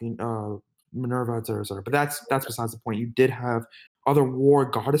Bellana, Minerva, etc., etc. But that's besides the point. You did have other war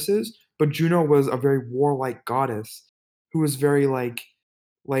goddesses, but Juno was a very warlike goddess who was very like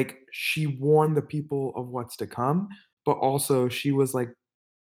she warned the people of what's to come, but also she was like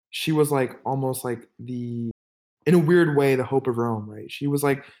almost like the in a weird way, the hope of Rome, right? She was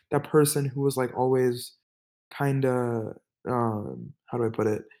like that person who was like always kind of how do I put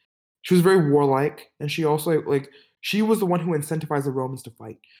it? She was very warlike, and she also like she was the one who incentivized the Romans to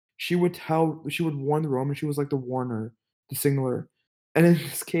fight. She would warn the Romans. She was like the warner, the signaler. And in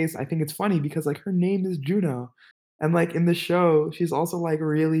this case, I think it's funny because like her name is Juno, and like in the show, she's also like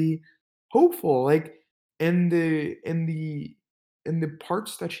really hopeful. Like in the in the in the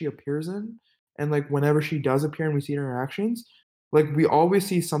parts that she appears in, and like whenever she does appear and we see interactions, like we always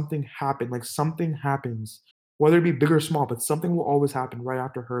see something happen. Like something happens whether it be big or small, but something will always happen right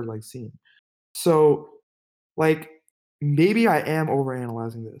after her like scene. So like maybe I am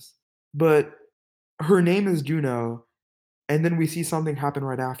overanalyzing this, but her name is Juno, and then we see something happen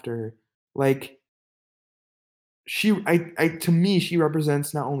right after. Like I to me, she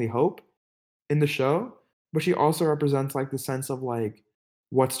represents not only hope in the show, but she also represents like the sense of like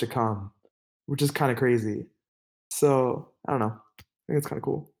what's to come, which is kind of crazy. So I don't know. I think it's kind of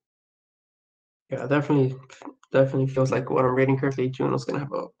cool. Yeah, definitely feels like what I'm reading currently, Juno's gonna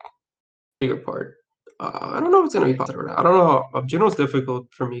have a bigger part. I don't know if it's gonna be positive or not. I don't know. Juno's difficult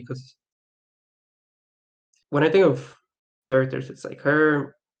for me because when I think of characters, it's like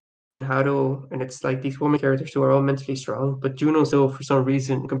her, Haru, and it's like these women characters who are all mentally strong, but Juno still, for some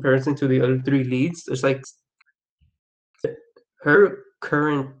reason, in comparison to the other three leads, there's like her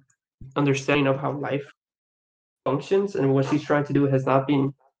current understanding of how life functions and what she's trying to do has not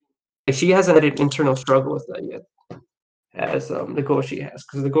been like she hasn't had an internal struggle with that yet, as Nagoshi has,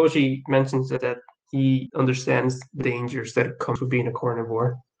 because Nagoshi mentions that he understands the dangers that come with being a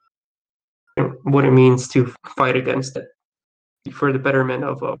carnivore and what it means to fight against it for the betterment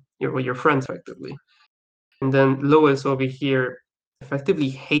of your friends, effectively. And then Lois over here effectively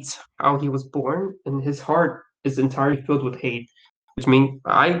hates how he was born, and his heart is entirely filled with hate. Which means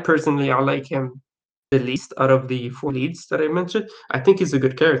I like him the least out of the four leads that I mentioned. I think he's a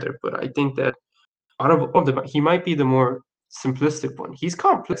good character, but I think that out of all of them, he might be the more simplistic one. He's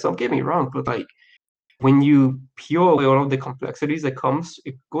complex, don't get me wrong, but like when you peel away all of the complexities that comes,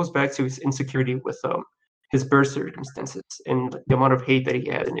 it goes back to his insecurity with his birth circumstances and the amount of hate that he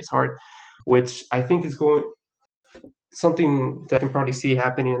has in his heart, which I think is going something that I can probably see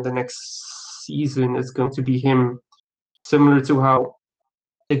happening in the next season is going to be him similar to how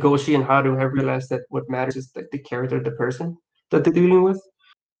Legoshi and Haru have realized that what matters is like the character of the person that they're dealing with.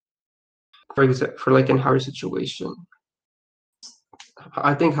 For example, for like in Haru's situation,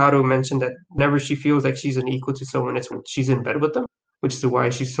 I think Haru mentioned that whenever she feels like she's an equal to someone, it's when she's in bed with them, which is why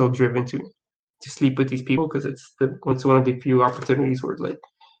she's so driven to sleep with these people because it's one of the few opportunities where like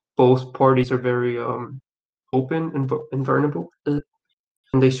both parties are very open and vulnerable, and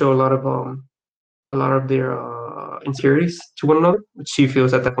they show a lot of their insecurities to one another, which she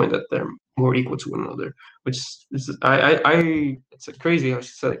feels at that point that they're more equal to one another. Which is it's crazy how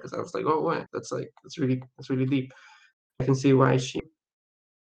she said it because I was like, oh, wow, that's really deep. I can see why she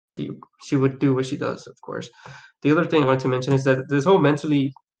she, she would do what she does, of course. The other thing I want to mention is that this whole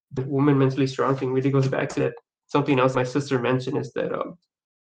mentally, the woman mentally strong thing really goes back to that. Something else my sister mentioned is that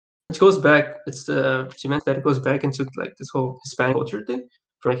it goes back. It's she meant that it goes back into like this whole Hispanic culture thing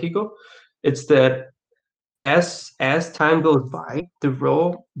from Mexico. It's that as time goes by, the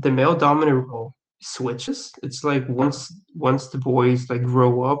male dominant role switches. It's like once the boys like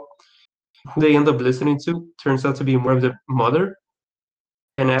grow up, who they end up listening to turns out to be more of the mother.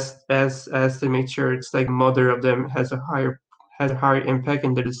 And as they mature, it's like mother of them has a higher impact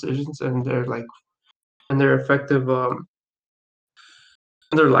in their decisions and their effective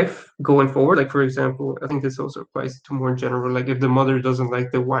in their life going forward. Like for example, I think this also applies to more general. Like if the mother doesn't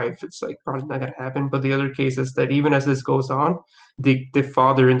like the wife, it's like probably not gonna happen. But the other case is that even as this goes on, the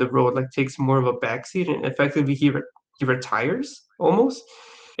father in the role like takes more of a backseat and effectively he retires almost.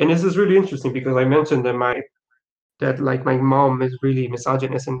 And this is really interesting because I mentioned that my mom is really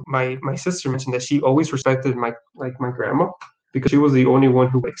misogynist, and my sister mentioned that she always respected my grandma because she was the only one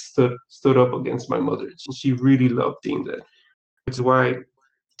who like stood up against my mother. She really loved seeing that, which is why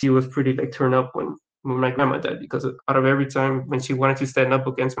she was pretty like turned up when my grandma died, because out of every time when she wanted to stand up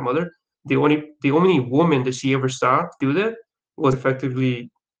against my mother, the only woman that she ever saw do that was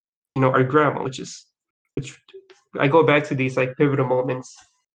effectively, our grandma, which I go back to these like pivotal moments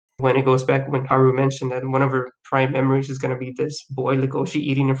when it goes back when Haru mentioned that one of her prime memories is going to be this boy Legoshi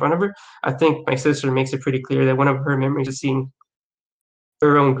eating in front of her. I think my sister makes it pretty clear that one of her memories is seeing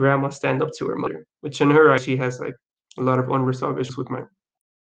her own grandma stand up to her mother, which in her eyes she has like a lot of unresolved issues with my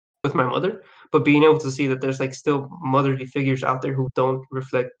mother, but being able to see that there's like still motherly figures out there who don't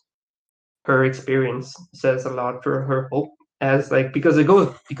reflect her experience says a lot for her hope, as like because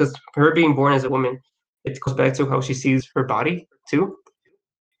her being born as a woman, it goes back to how she sees her body too.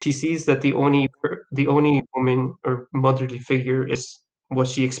 She sees that the only woman or motherly figure is what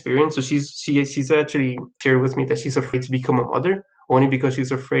she experienced. So she's actually shared with me that she's afraid to become a mother, only because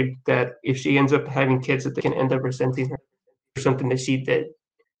she's afraid that if she ends up having kids, that they can end up resenting her for something that she did.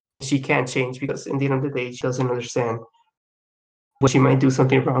 She can't change because in the end of the day, she doesn't understand what she might do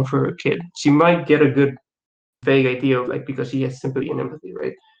something wrong for her kid. She might get a good vague idea of like because she has sympathy and empathy,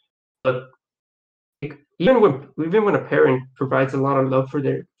 right? But like, even when a parent provides a lot of love for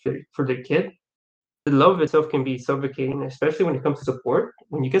their kid, the love itself can be suffocating, especially when it comes to support.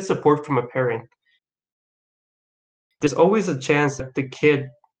 When you get support from a parent, there's always a chance that the kid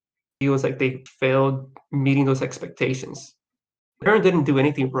feels like they failed meeting those expectations. The parent didn't do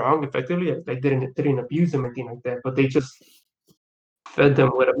anything wrong, effectively, like didn't abuse them or anything like that, but they just fed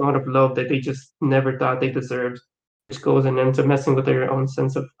them with a amount of love that they just never thought they deserved, which goes and ends up messing with their own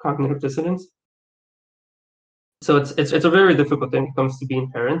sense of cognitive dissonance. So it's a very difficult thing when it comes to being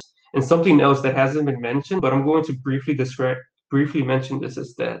parents. And something else that hasn't been mentioned, but I'm going to briefly mention this,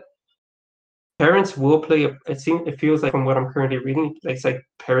 is that parents will play it feels like from what I'm currently reading, like it's like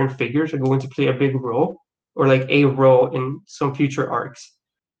parent figures are going to play a big role, or like a role in some future arcs.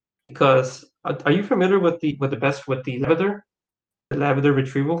 Because are you familiar with the Labrador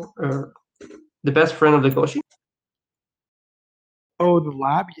retrieval, or the best friend of the Goshi? Oh, the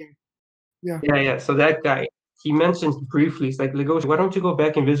lab? Yeah. Yeah. Yeah, yeah. So that guy, he mentions briefly, it's like, Legoshi, why don't you go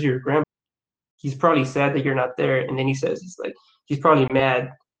back and visit your grandpa? He's probably sad that you're not there. And then he says, it's like, he's probably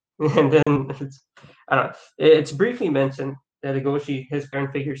mad. And then I don't know. It's briefly mentioned that Legoshi, his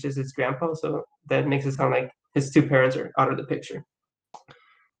parent figures is his grandpa. So that makes it sound like his two parents are out of the picture.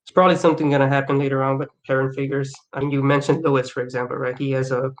 It's probably something gonna happen later on with parent figures. I mean, you mentioned Lewis, for example, right? He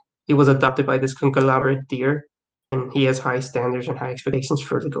was adopted by this conglomerate deer, and he has high standards and high expectations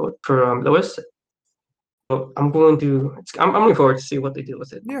for Lewis. So I'm looking forward to see what they do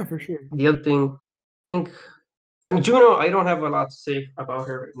with it. Yeah, for sure. The other thing, I think Juno, I don't have a lot to say about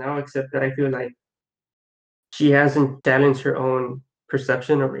her right now, except that I feel like she hasn't challenged her own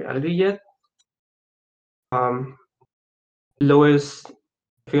perception of reality yet. Um, Lois,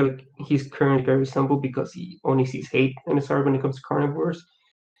 I feel like he's currently very simple because he only sees hate in his heart when it comes to carnivores.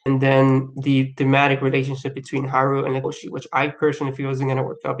 And then the thematic relationship between Haru and Legoshi, which I personally feel isn't going to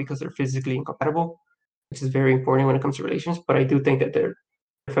work out because they're physically incompatible, which is very important when it comes to relations. But I do think that they're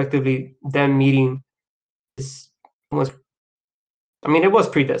effectively them meeting is almost. I mean, it was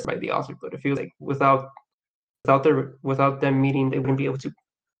predestined by the author, but it feels like without them meeting, they wouldn't be able to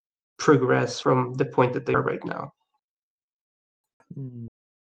progress from the point that they are right now. Hmm.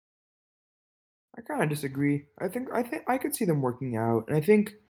 I kind of disagree. I think I could see them working out, and I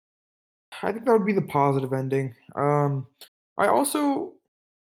think that would be the positive ending. I also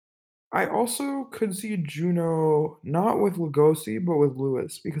I also could see Juno not with Lugosi, but with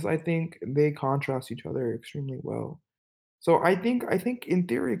Lewis because I think they contrast each other extremely well. So I think in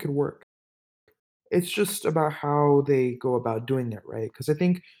theory it could work. It's just about how they go about doing it, right? Because I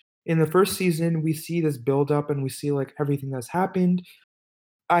think in the first season, we see this build up and we see, like, everything that's happened.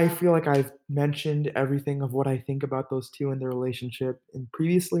 I feel like I've mentioned everything of what I think about those 2 and their relationship in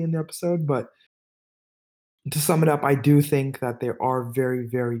previously in the episode, but to sum it up, I do think that they are very,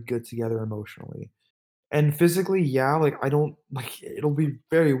 very good together emotionally. And physically, yeah, like, I don't like, it'll be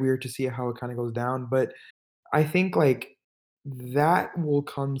very weird to see how it kinda goes down, but I think, like, that will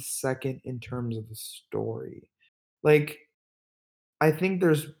come second in terms of the story. Like, I think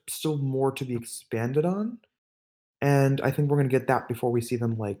there's still more to be expanded on, and I think we're gonna get that before we see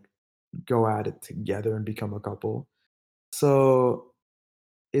them, like, go at it together and become a couple. So,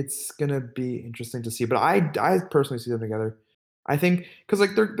 it's gonna be interesting to see, but I personally see them together. I think because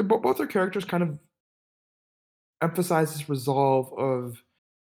like, they're both their characters kind of emphasize this resolve of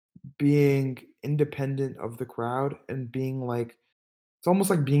being independent of the crowd and being, like it's almost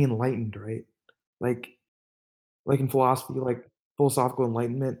like being enlightened, right? Like like in philosophy, like philosophical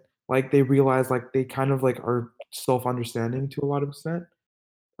enlightenment, like, they realize, like, they kind of, like, are self-understanding to a lot of extent.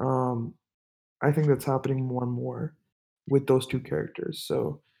 Um, I think that's happening more and more with those 2 characters,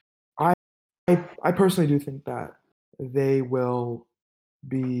 so I I personally do think that they will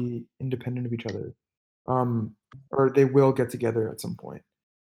be independent of each other, or they will get together at some point.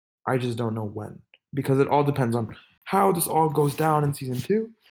 I just don't know when, because it all depends on how this all goes down in season 2,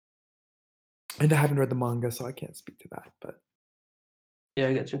 and I haven't read the manga, so I can't speak to that, but Yeah,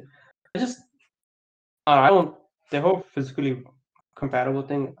 I get you. I just I don't the whole physically compatible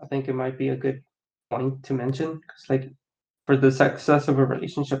thing. I think it might be a good point to mention because, like, for the success of a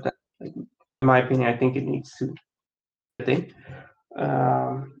relationship, that, like, in my opinion, I think it needs to be a thing.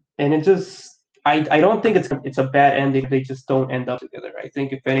 And it just, I don't think it's a bad ending. They just don't end up together. I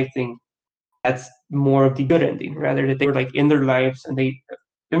think if anything, that's more of the good ending, rather that they were like in their lives and they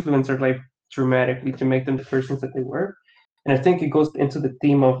influence their life dramatically to make them the persons that they were. And I think it goes into the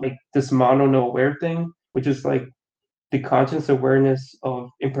theme of like this mono no aware thing, which is like the conscious awareness of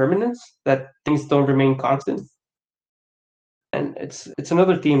impermanence, that things don't remain constant. And it's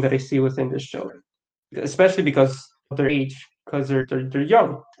another theme that I see within this show, especially because of their age, because they're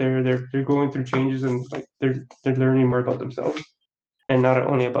young, they're going through changes and like they're learning more about themselves, and not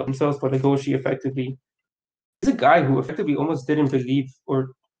only about themselves, but Legoshi effectively is a guy who effectively almost didn't believe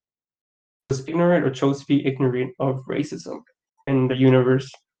or was ignorant or chose to be ignorant of racism in the universe.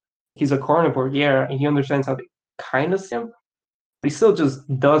 He's a carnivore, yeah, and he understands how they kind of see him, but he still just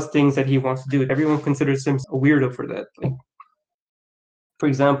does things that he wants to do. Everyone considers him a weirdo for that. Like, for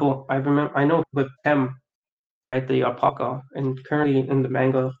example, I know with Tem at the Apaka, and currently in the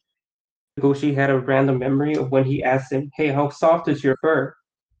manga, Goshi had a random memory of when he asked him, "Hey, how soft is your fur?"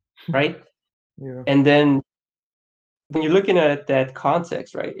 Right? yeah. And then when you're looking at that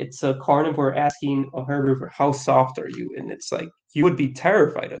context, right, it's a carnivore asking a herbivore, "How soft are you?" And it's like you would be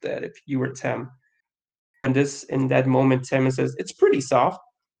terrified of that if you were Tem. And this in that moment, Tem says, "It's pretty soft."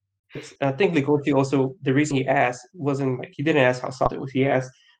 I think Legoshi also the reason he asked wasn't like he didn't ask how soft it was. He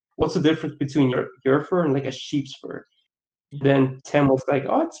asked, "What's the difference between your fur and like a sheep's fur?" Then Tem was like,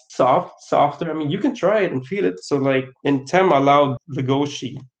 "Oh, it's soft, softer. I mean, you can try it and feel it." So like, and Tem allowed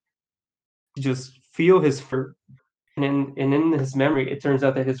Legoshi to just feel his fur, and in his memory, it turns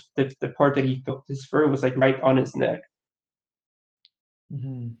out that the part that he felt his fur was like right on his neck.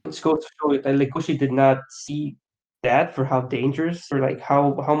 Mhm. Which goes to show that Legoshi did not see that for how dangerous or like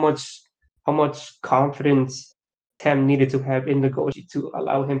how much confidence Tem needed to have in Legoshi to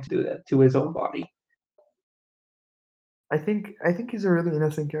allow him to do that to his own body. I think he's a really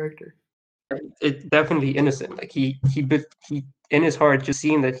innocent character. It's definitely innocent. Like he in his heart, just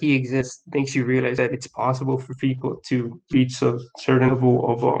seeing that he exists makes you realize that it's possible for people to reach a certain level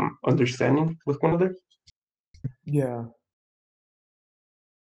of understanding with one another, Yeah,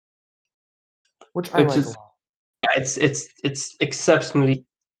 which I which like a is lot. it's exceptionally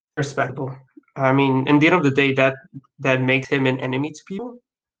respectable. I mean, in the end of the day, that makes him an enemy to people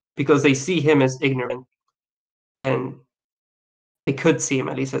because they see him as ignorant, and they could see him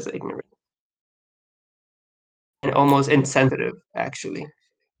at least as ignorant and almost insensitive, actually.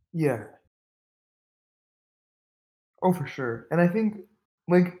 Yeah. Oh, for sure. And I think,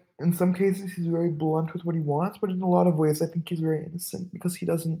 like, in some cases, he's very blunt with what he wants, but in a lot of ways, I think he's very innocent because he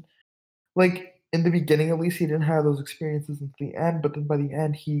doesn't like, in the beginning, at least, he didn't have those experiences until the end, but then by the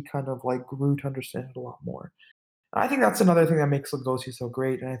end, he kind of, like, grew to understand it a lot more. I think that's another thing that makes Lugosi so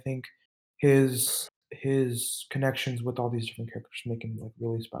great, and I think his connections with all these different characters make him, like,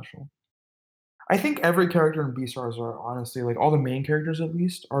 really special. I think every character in Beastars are honestly, like, all the main characters at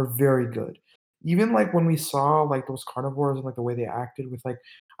least, are very good. even, like, when we saw, like, those carnivores and, like, the way they acted with, like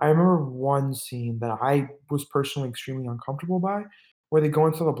I remember one scene that I was personally extremely uncomfortable by, where they go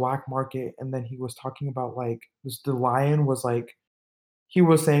into the black market and then he was talking about, like, this the lion was, like he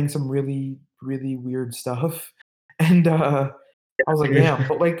was saying some really, really weird stuff, and, I was like, Dude. "Damn,"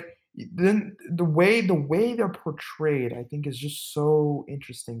 but, like, then the way they're portrayed, I think, is just so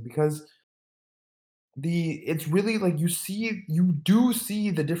interesting because it's really like you do see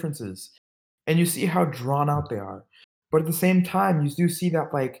the differences, and you see how drawn out they are, but at the same time, you do see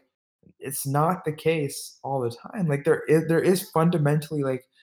that, like, it's not the case all the time, like, there is fundamentally, like,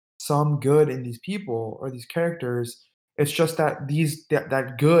 some good in these people or these characters, it's just that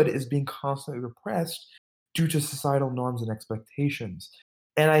that good is being constantly repressed due to societal norms and expectations,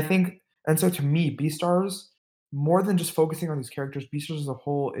 and I think and so to me, Beastars, more than just focusing on these characters, Beastars as a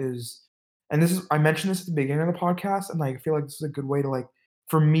whole is and this is I mentioned this at the beginning of the podcast, and I feel like this is a good way to, like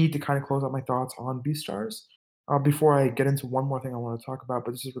for me to kinda close out my thoughts on Beastars, before I get into one more thing I wanna talk about,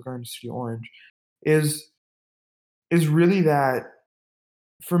 but this is regarding Studio Orange, is is really that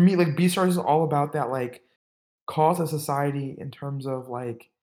for me, like, Beastars is all about that, like, call to society in terms of, like,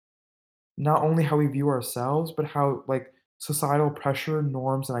 not only how we view ourselves, but how, like, societal pressure,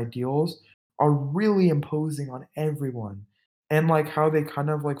 norms, and ideals are really imposing on everyone, and, like, how they kind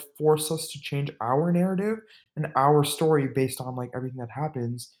of, like, force us to change our narrative and our story based on, like, everything that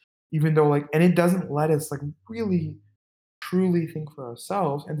happens, even though, like and it doesn't let us, like, really truly think for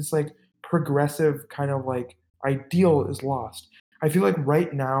ourselves, and this, like, progressive kind of, like, ideal is lost. I feel like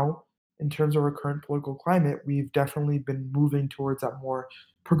right now, in terms of our current political climate, we've definitely been moving towards that more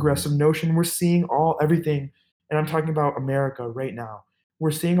progressive notion. We're seeing everything, and I'm talking about America right now.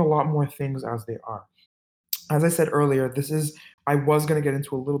 We're seeing a lot more things as they are. As I said earlier, I was gonna get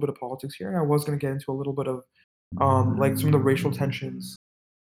into a little bit of politics here, and I was gonna get into a little bit of, like, some of the racial tensions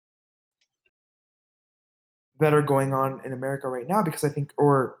that are going on in America right now because I think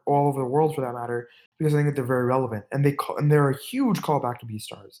or all over the world for that matter, because I think that they're very relevant and they're a huge callback to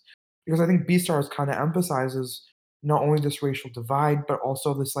Beastars. Because I think Beastars kind of emphasizes not only this racial divide, but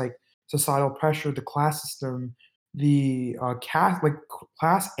also this like societal pressure, the class system, the caste like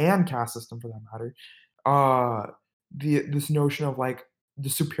class and caste system for that matter. This notion of like the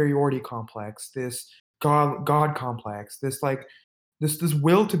superiority complex, this God complex, this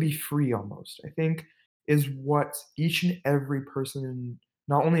will to be free almost. I think is what each and every person in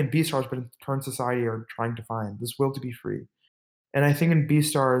not only in Beastars, but in current society are trying to find, this will to be free. And I think in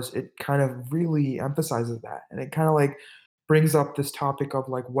Beastars, it kind of really emphasizes that. And it kind of like brings up this topic of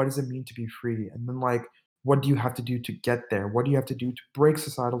like, what does it mean to be free? And then like, what do you have to do to get there? What do you have to do to break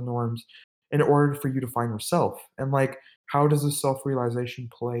societal norms in order for you to find yourself? And like, how does this self realization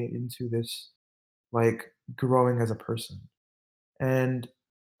play into this like growing as a person? And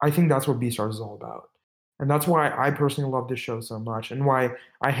I think that's what Beastars is all about. And that's why I personally love this show so much, and why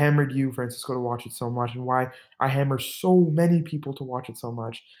I hammered you, Francisco, to watch it so much, and why I hammer so many people to watch it so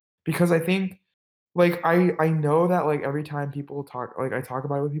much. Because I think, like, I know that like every time people talk, like I talk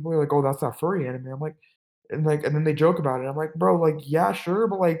about it with people, they're like, "Oh, that's not furry anime." I'm like, and then they joke about it. I'm like, bro, like, yeah, sure,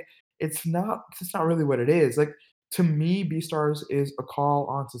 but like, it's not really what it is. Like, to me, Beastars is a call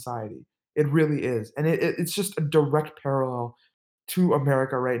on society. It really is, and it's just a direct parallel to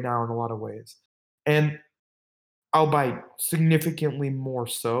America right now in a lot of ways. And albeit significantly more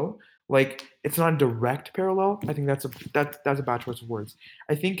so. Like, it's not a direct parallel. I think that's a bad choice of words.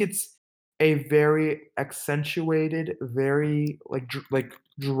 I think it's a very accentuated, very like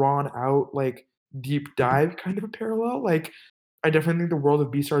drawn out, like deep dive kind of a parallel. Like, I definitely think the world of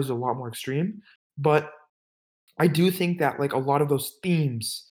Beastars is a lot more extreme, but I do think that like a lot of those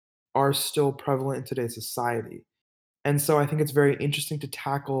themes are still prevalent in today's society. And so I think it's very interesting to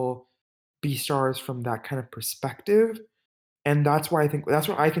tackle Beastars from that kind of perspective, and that's what I think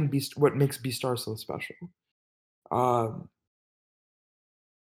what makes Beastars so special. Um,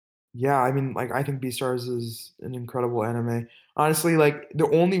 yeah, I mean, like, I think Beastars is an incredible anime. Honestly, like, the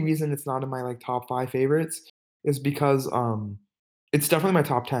only reason it's not in my, like, top 5 favorites is because, it's definitely my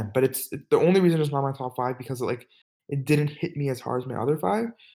top 10, but the only reason it's not my top 5 because, like, it didn't hit me as hard as my other 5,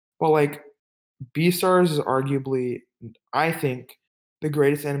 but, like, Beastars is arguably, I think, the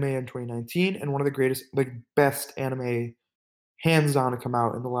greatest anime in 2019 and one of the greatest, like, best anime hands down to come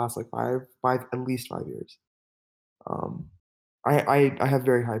out in the last like at least 5 years. Um, I have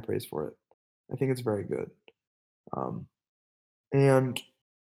very high praise for it. I think it's very good. Um, and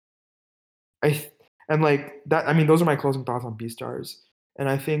I th- and like that. I mean, those are my closing thoughts on Beastars. And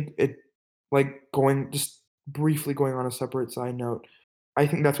I think it like going just briefly going on a separate side note. I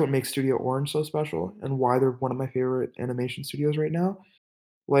think that's what makes Studio Orange so special and why they're one of my favorite animation studios right now.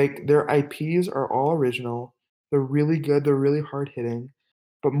 Like, their IPs are all original, they're really good, they're really hard-hitting,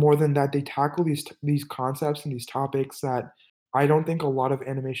 but more than that, they tackle these concepts and these topics that I don't think a lot of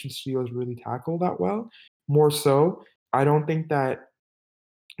animation studios really tackle that well. More so, I don't think that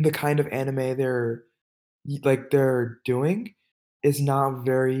the kind of anime they're doing is not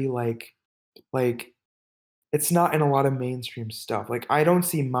very, like it's not in a lot of mainstream stuff. Like, I don't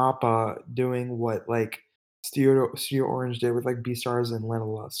see MAPPA doing what, like, Studio Orange did with, like, Beastars and Land of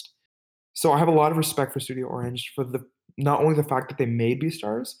Lust. So I have a lot of respect for Studio Orange for the not only the fact that they made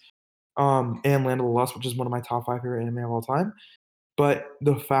Beastars, and Land of the Lost, which is one of my top 5 favorite anime of all time, but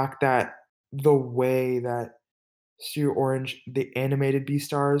the fact that the way that Studio Orange, they animated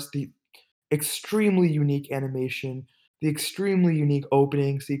Beastars, the extremely unique animation, the extremely unique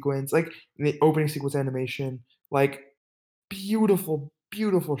opening sequence, like, the opening sequence animation, like, beautiful,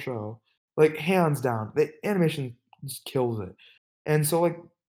 beautiful show. Like, hands down, the animation just kills it. And so,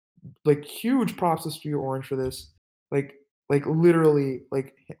 like, huge props to Studio Orange for this. Like literally,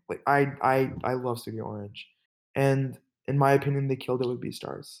 I love Studio Orange, and in my opinion, they killed it with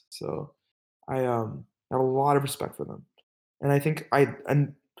Beastars. So I have a lot of respect for them, and I think I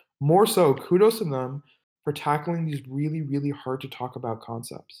and more so, kudos to them for tackling these really, really hard to talk about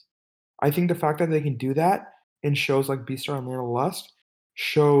concepts. I think the fact that they can do that in shows like Beastar and Land of Lust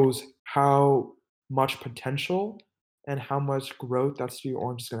shows how much potential and how much growth that Studio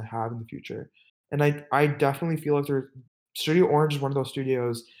Orange is gonna have in the future. And I definitely feel like Studio Orange is one of those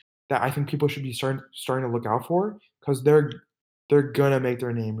studios that I think people should be starting to look out for because they're gonna make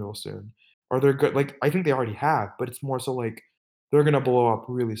their name real soon. Or they're good like, I think they already have, but it's more so like they're gonna blow up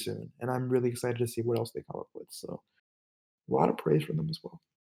really soon, and I'm really excited to see what else they come up with, so a lot of praise for them as well.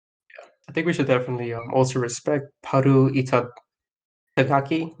 I think we should definitely also respect Haru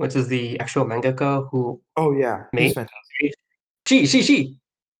Itagaki, which is the actual mangaka who Oh, yeah, he's made fantastic. she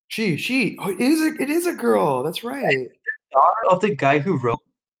It is a girl, that's right. daughter of the guy who wrote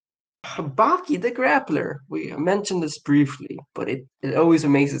Baki the Grappler. We mentioned this briefly, but it always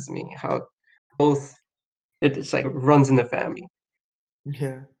amazes me how both it's like runs in the family.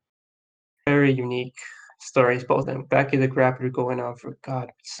 Yeah, Very unique stories, both of them. Baki the Grappler going on for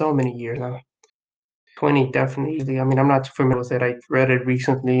God, so many years now. 20 definitely. I mean, I'm not familiar with it. I read it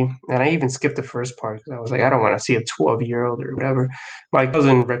recently, and I even skipped the first part because I was like, I don't want to see a 12-year-old or whatever. My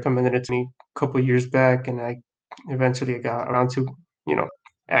cousin recommended it to me a couple years back, and I eventually got around to, you know,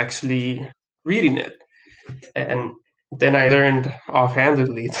 actually reading it. And then I learned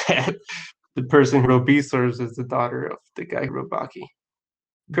offhandedly that the person who wrote Beastars is the daughter of the guy who wrote Baki.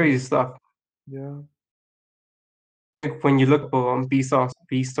 mhm, Crazy stuff. yeah. Like when you look up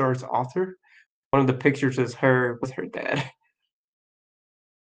Beastars author, one of the pictures is her with her dad.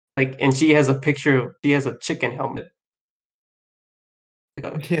 Like, and she has a picture. She has a chicken helmet. Yeah,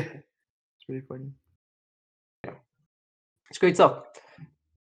 it's pretty funny. Yeah, it's great stuff.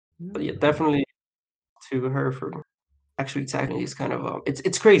 But Yeah, yeah, definitely to her for actually tackling these kind of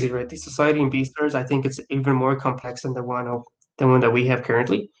it's crazy, right? The society in Beastars, I think it's even more complex than the one that we have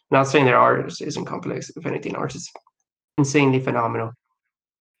currently. Not saying their art isn't complex. If anything, ours is insanely phenomenal.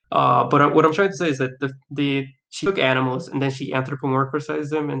 But what I'm trying to say is that the she took animals and then she anthropomorphized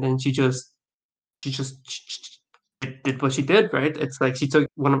them, and then she just did what she did, right? It's like she took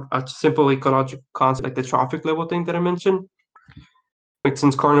one of a simple ecological concept, like the trophic level thing that I mentioned. Like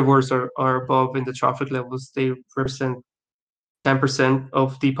since carnivores are above in the trophic levels, they represent 10%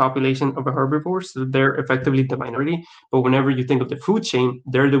 of the population of a herbivore, so they're effectively the minority. But whenever you think of the food chain,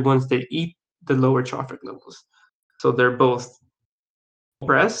 they're the ones that eat the lower trophic levels. So they're both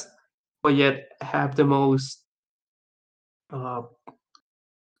oppressed, but yet have the most uh,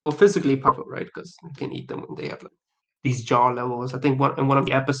 well, physically powerful, right? Because you can eat them when they have like these jaw levels. I think in one of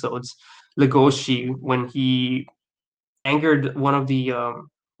the episodes, Legoshi, when he angered one of the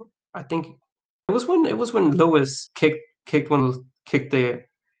I think it was when Lois kicked the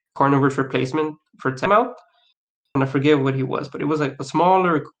carnivore's replacement for timeout, and I forget what he was, but it was like a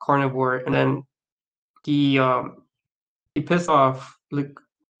smaller carnivore, and then he um he pissed off like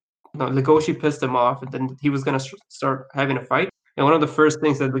no, Legoshi pissed him off, and then he was gonna start having a fight. And one of the first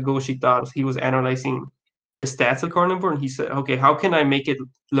things that Legoshi thought was he was analyzing the stats of carnivore, and he said, "Okay, how can I make it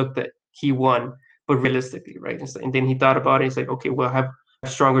look that he won, but realistically, right?" And then he thought about it. He's like, "Okay, well, I have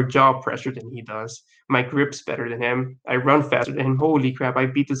stronger jaw pressure than he does. My grip's better than him. I run faster than him. Holy crap! I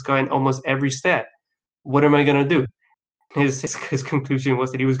beat this guy in almost every stat. What am I gonna do?" His conclusion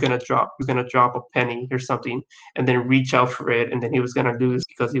was that he was gonna drop a penny or something, and then reach out for it, and then he was gonna lose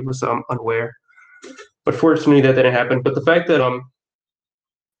because he was unaware. But fortunately, that didn't happen. But the fact that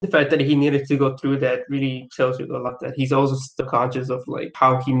the fact that he needed to go through that really tells you a lot that he's also still conscious of like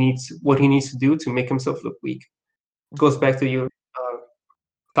how he needs what he needs to do to make himself look weak. Goes Mhm. back to your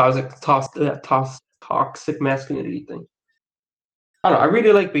toxic masculinity thing. I don't know. I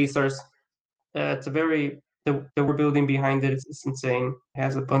really like Beastars. It's a very the world building behind it is insane. It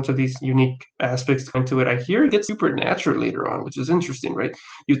has a bunch of these unique aspects into it. I hear it gets supernatural later on, which is interesting, right?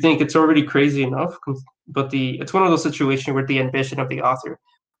 You think it's already crazy enough, but it's one of those situations where the ambition of the author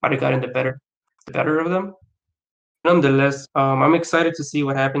might have gotten the better of them. Nonetheless, I'm excited to see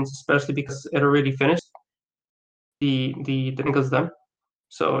what happens, especially because it already finished. The thing is done,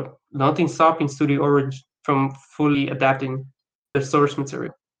 so nothing's stopping Studio Orange from fully adapting the source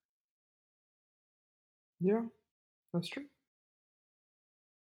material. Yeah, that's true.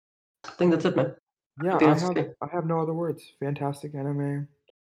 I think that's it, man. Yeah, Anything else to say? I have no other words. Fantastic anime.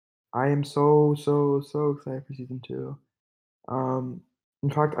 I am so, so, so excited for season 2. Um,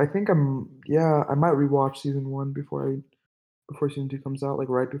 in fact, I think I might rewatch season 1 before season 2 comes out, like,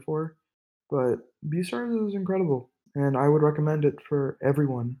 right before. But Beastars is incredible, and I would recommend it for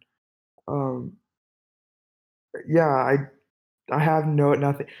everyone. Um, yeah, I have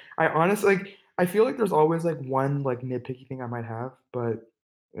nothing. I honestly like, I feel like there's always, like, one, like, nitpicky thing I might have, but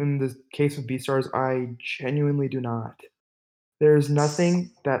in the case of Beastars, I genuinely do not. There's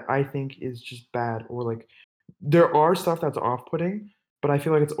nothing that I think is just bad or, like, there are stuff that's off-putting, but I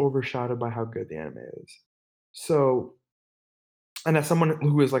feel like it's overshadowed by how good the anime is. So and as someone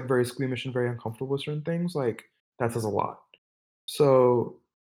who is, like, very squeamish and very uncomfortable with certain things, like, that says a lot. So,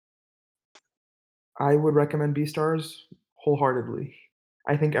 I would recommend Beastars wholeheartedly.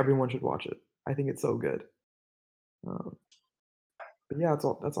 I think everyone should watch it. I think it's so good. Um, but yeah, that's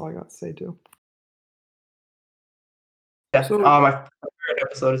all I got to say too. Yeah. So, My favorite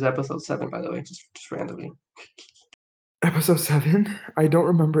episode is episode 7, by the way, just randomly. episode 7, I don't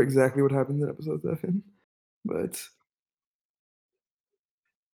remember exactly what happens in episode 7, but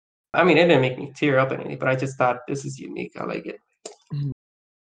I mean, it didn't make me tear up or anything, but I just thought this is unique. I like it. mhm.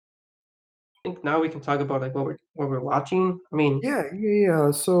 I think now we can talk about like what we're watching. I mean,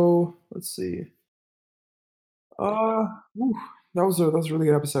 Yeah, so, let's see. Uh, Ooh, that was a really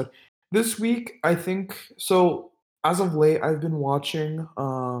good episode. This week, I think so as of late, I've been watching,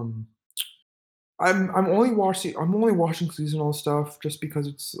 I'm only watching seasonal stuff just because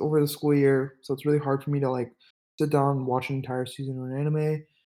it's over the school year, so it's really hard for me to, like, sit down and watch an entire season of an anime.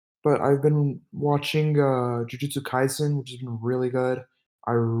 But I've been watching, Jujutsu Kaisen, which has been really good.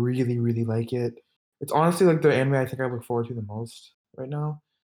 I really, really like it. It's honestly, like, the anime I think I look forward to the most right now,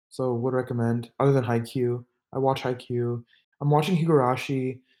 so would recommend, other than Haikyuu. I watch Haikyuu. I'm watching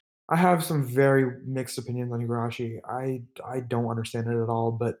Higurashi. I have some very mixed opinions on Higurashi. I don't understand it at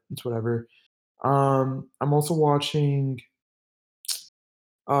all, but it's whatever. I'm also watching,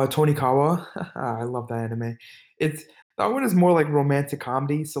 Tonikawa. I love that anime. It's that one is more like romantic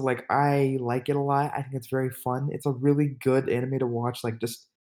comedy, so, like, I like it a lot. I think it's very fun. It's a really good anime to watch, like, just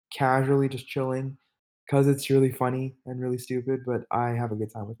casually, just chilling, because it's really funny and really stupid, but I have a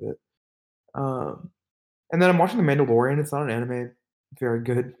good time with it. Um, and then I'm watching The Mandalorian. It's not an anime. Very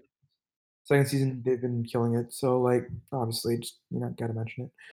good. Second season, they've been killing it, so, like, obviously, just, gotta mention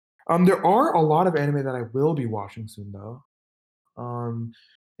it. There are a lot of anime that I will be watching soon, though. Um,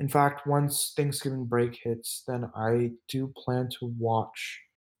 in fact, once Thanksgiving break hits, then I do plan to watch.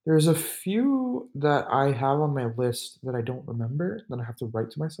 There's a few that I have on my list that I don't remember that I have to write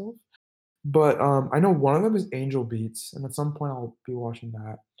to myself. But I know one of them is Angel Beats, and at some point I'll be watching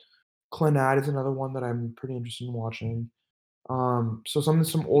that. Clannad is another one that I'm pretty interested in watching. So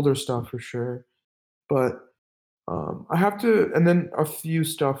some older stuff for sure. But I have to, and then a few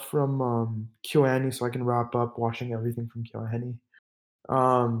stuff from KyoAni, so I can wrap up watching everything from KyoAni.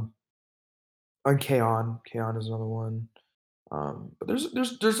 Um, And K-On! Is another one. But there's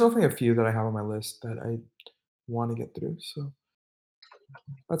definitely a few that I have on my list that I wanna get through, so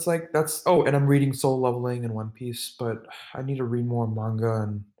that's oh, and I'm reading Soul Leveling and One Piece, but I need to read more manga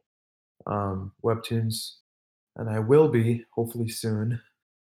and, webtoons, and I will be, hopefully soon,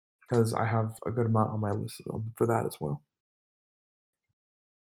 because I have a good amount on my list, for that as well.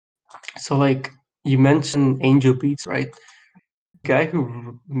 so like you mentioned Angel Beats, right? Guy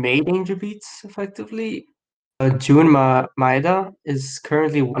who made Angel Beats effectively, Maeda, is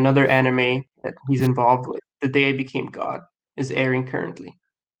currently another anime that he's involved with. The Day I Became God is airing currently.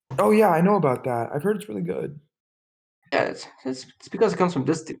 Oh, yeah, I know about that. I've heard it's really good. Yeah, it's because it comes from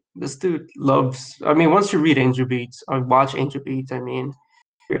this dude. This dude loves. I mean, once you read Angel Beats or watch Angel Beats, I mean,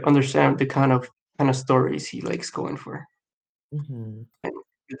 you understand the kind of stories he likes going for. Mhm. And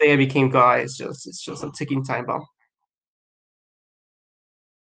the Day I Became God is just it's just a ticking time bomb.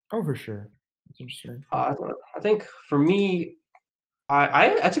 Oh, for sure. That's interesting. I think for me, I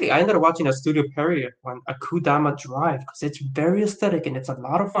ended up watching a Studio Perry one, a Kudama Drive, because it's very aesthetic and it's a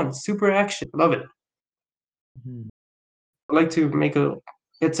lot of fun. Super action. Love it. Mhm. I like to make a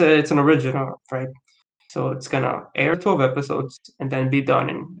it's an original, right? So it's gonna air 12 episodes and then be done,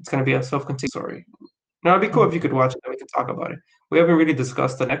 and it's gonna be a self-contained story. Now it'd be cool if you Mhm. could watch it and we can talk about it. We haven't really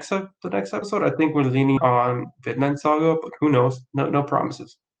discussed the next episode. I think we're leaning on Vinland Saga, but who knows? No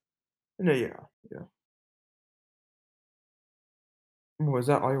promises. No, yeah, yeah. Was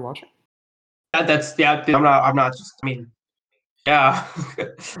that all you're watching? That's yeah. I'm not just. I mean, yeah.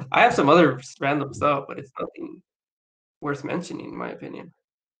 I have some other random stuff, but it's nothing worth mentioning, in my opinion.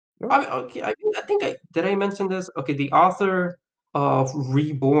 I Okay. mean, okay. I think I did. I mention this. Okay, the author of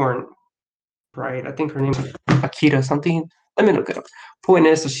Reborn, right? I think her name is Akira something. Let me look it up. Point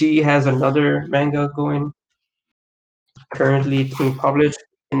is, she has another manga going currently it's being published,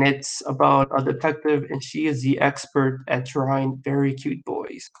 and it's about a detective, and she is the expert at drawing very cute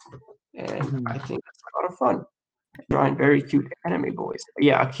boys. And I Mhm. think that's a lot of fun drawing very cute anime boys.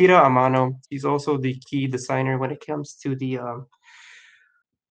 Yeah, Akira Amano. She's also the key designer when it comes to the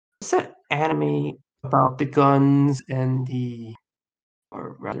what's that anime about the guns and the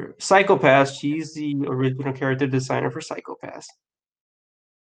or rather Psychopass. She's the original character designer for Psychopass.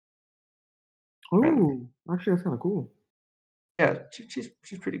 And Oh, actually, that's kinda cool. yeah, she's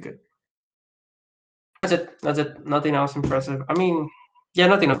pretty good. That's it. That's it. Nothing else impressive. I mean, yeah,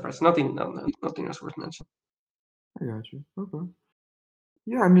 nothing else impressive. Nothing else worth mentioning. I got you. Okay.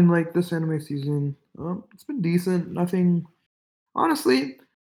 Yeah, I mean, like, this anime season, it's been decent. Nothing honestly,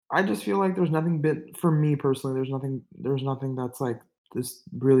 I just feel like there's nothing bit for me personally, there's nothing that's, like, just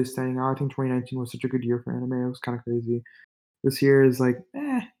really standing out. I think 2019 was such a good year for anime, it was kinda crazy. This year is like,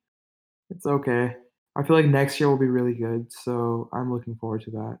 it's okay. I feel like next year will be really good, so I'm looking forward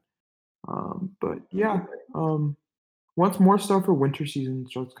to that. But yeah, um, once more stuff for winter season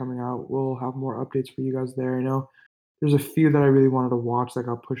starts coming out, we'll have more updates for you guys there. I know there's a few that I really wanted to watch that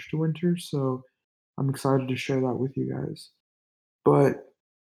got pushed to winter, so I'm excited to share that with you guys. But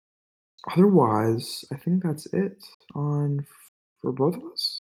otherwise, I think that's it on for both of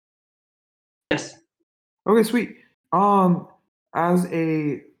us. Yes. Okay, sweet. Um, as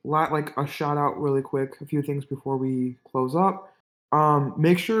like a shout out really quick, a few things before we close up.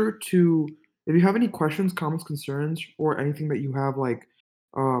 Make sure to if you have any questions, comments, concerns, or anything that you have like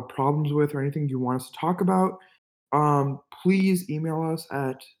problems with or anything you want us to talk about, please email us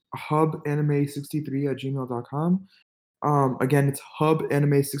at hubanime63@gmail.com. Again, it's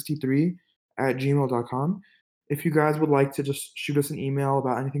hubanime63 at gmail.com. If you guys would like to just shoot us an email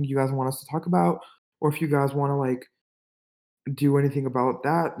about anything you guys want us to talk about, or if you guys want to like do anything about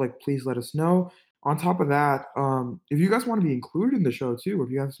that, like please let us know. On top of that, if you guys want to be included in the show too, if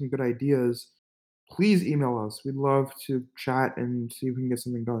you have some good ideas, please email us. We'd love to chat and see if we can get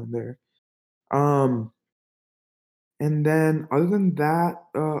something going there. Um, and then other than that,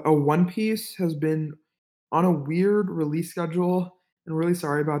 a One Piece has been on a weird release schedule, and really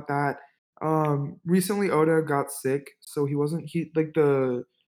sorry about that. Recently Oda got sick, so he like the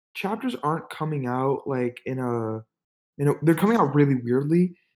chapters aren't coming out like they're coming out really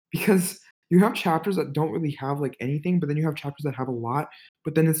weirdly because you have chapters that don't really have like anything, but then you have chapters that have a lot,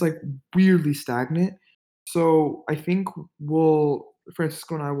 but then it's like weirdly stagnant. So I think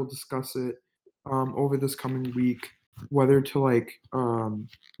Francisco and I will discuss it over this coming week, whether to like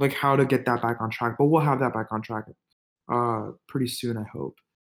how to get that back on track. But we'll have that back on track pretty soon, I hope.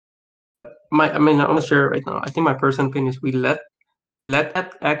 I mean, I'm gonna share it right now. I think my personal opinion is we let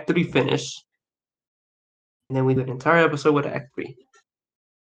Act 3 finish, and then we do an entire episode with Act 3.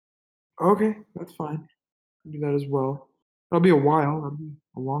 Okay, that's fine. Do that as well. That'll be a while. That'll be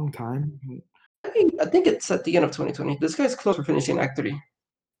a long time. I think it's at the end of 2020. This guy's close for finishing Act 3.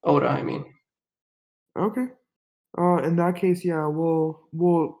 Oda, I mean. Okay. In that case, yeah, we'll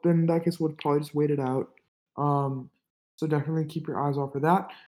then in that case we'll probably just wait it out. Um, so definitely keep your eyes out for that.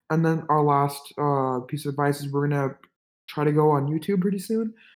 And then our last piece of advice is we're gonna try to go on YouTube pretty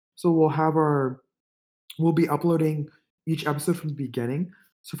soon. So we'll be uploading each episode from the beginning.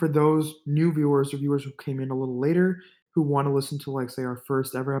 So for those new viewers or viewers who came in a little later who want to listen to like say our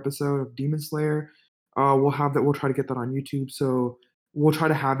first ever episode of Demon Slayer, we'll try to get that on YouTube. So we'll try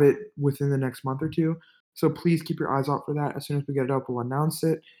to have it within the next month or two. So please keep your eyes out for that. As soon as we get it up, we'll announce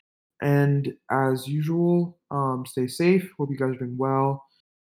it. And as usual, stay safe. Hope you guys are doing well.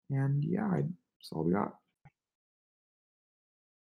 And yeah, that's all we got.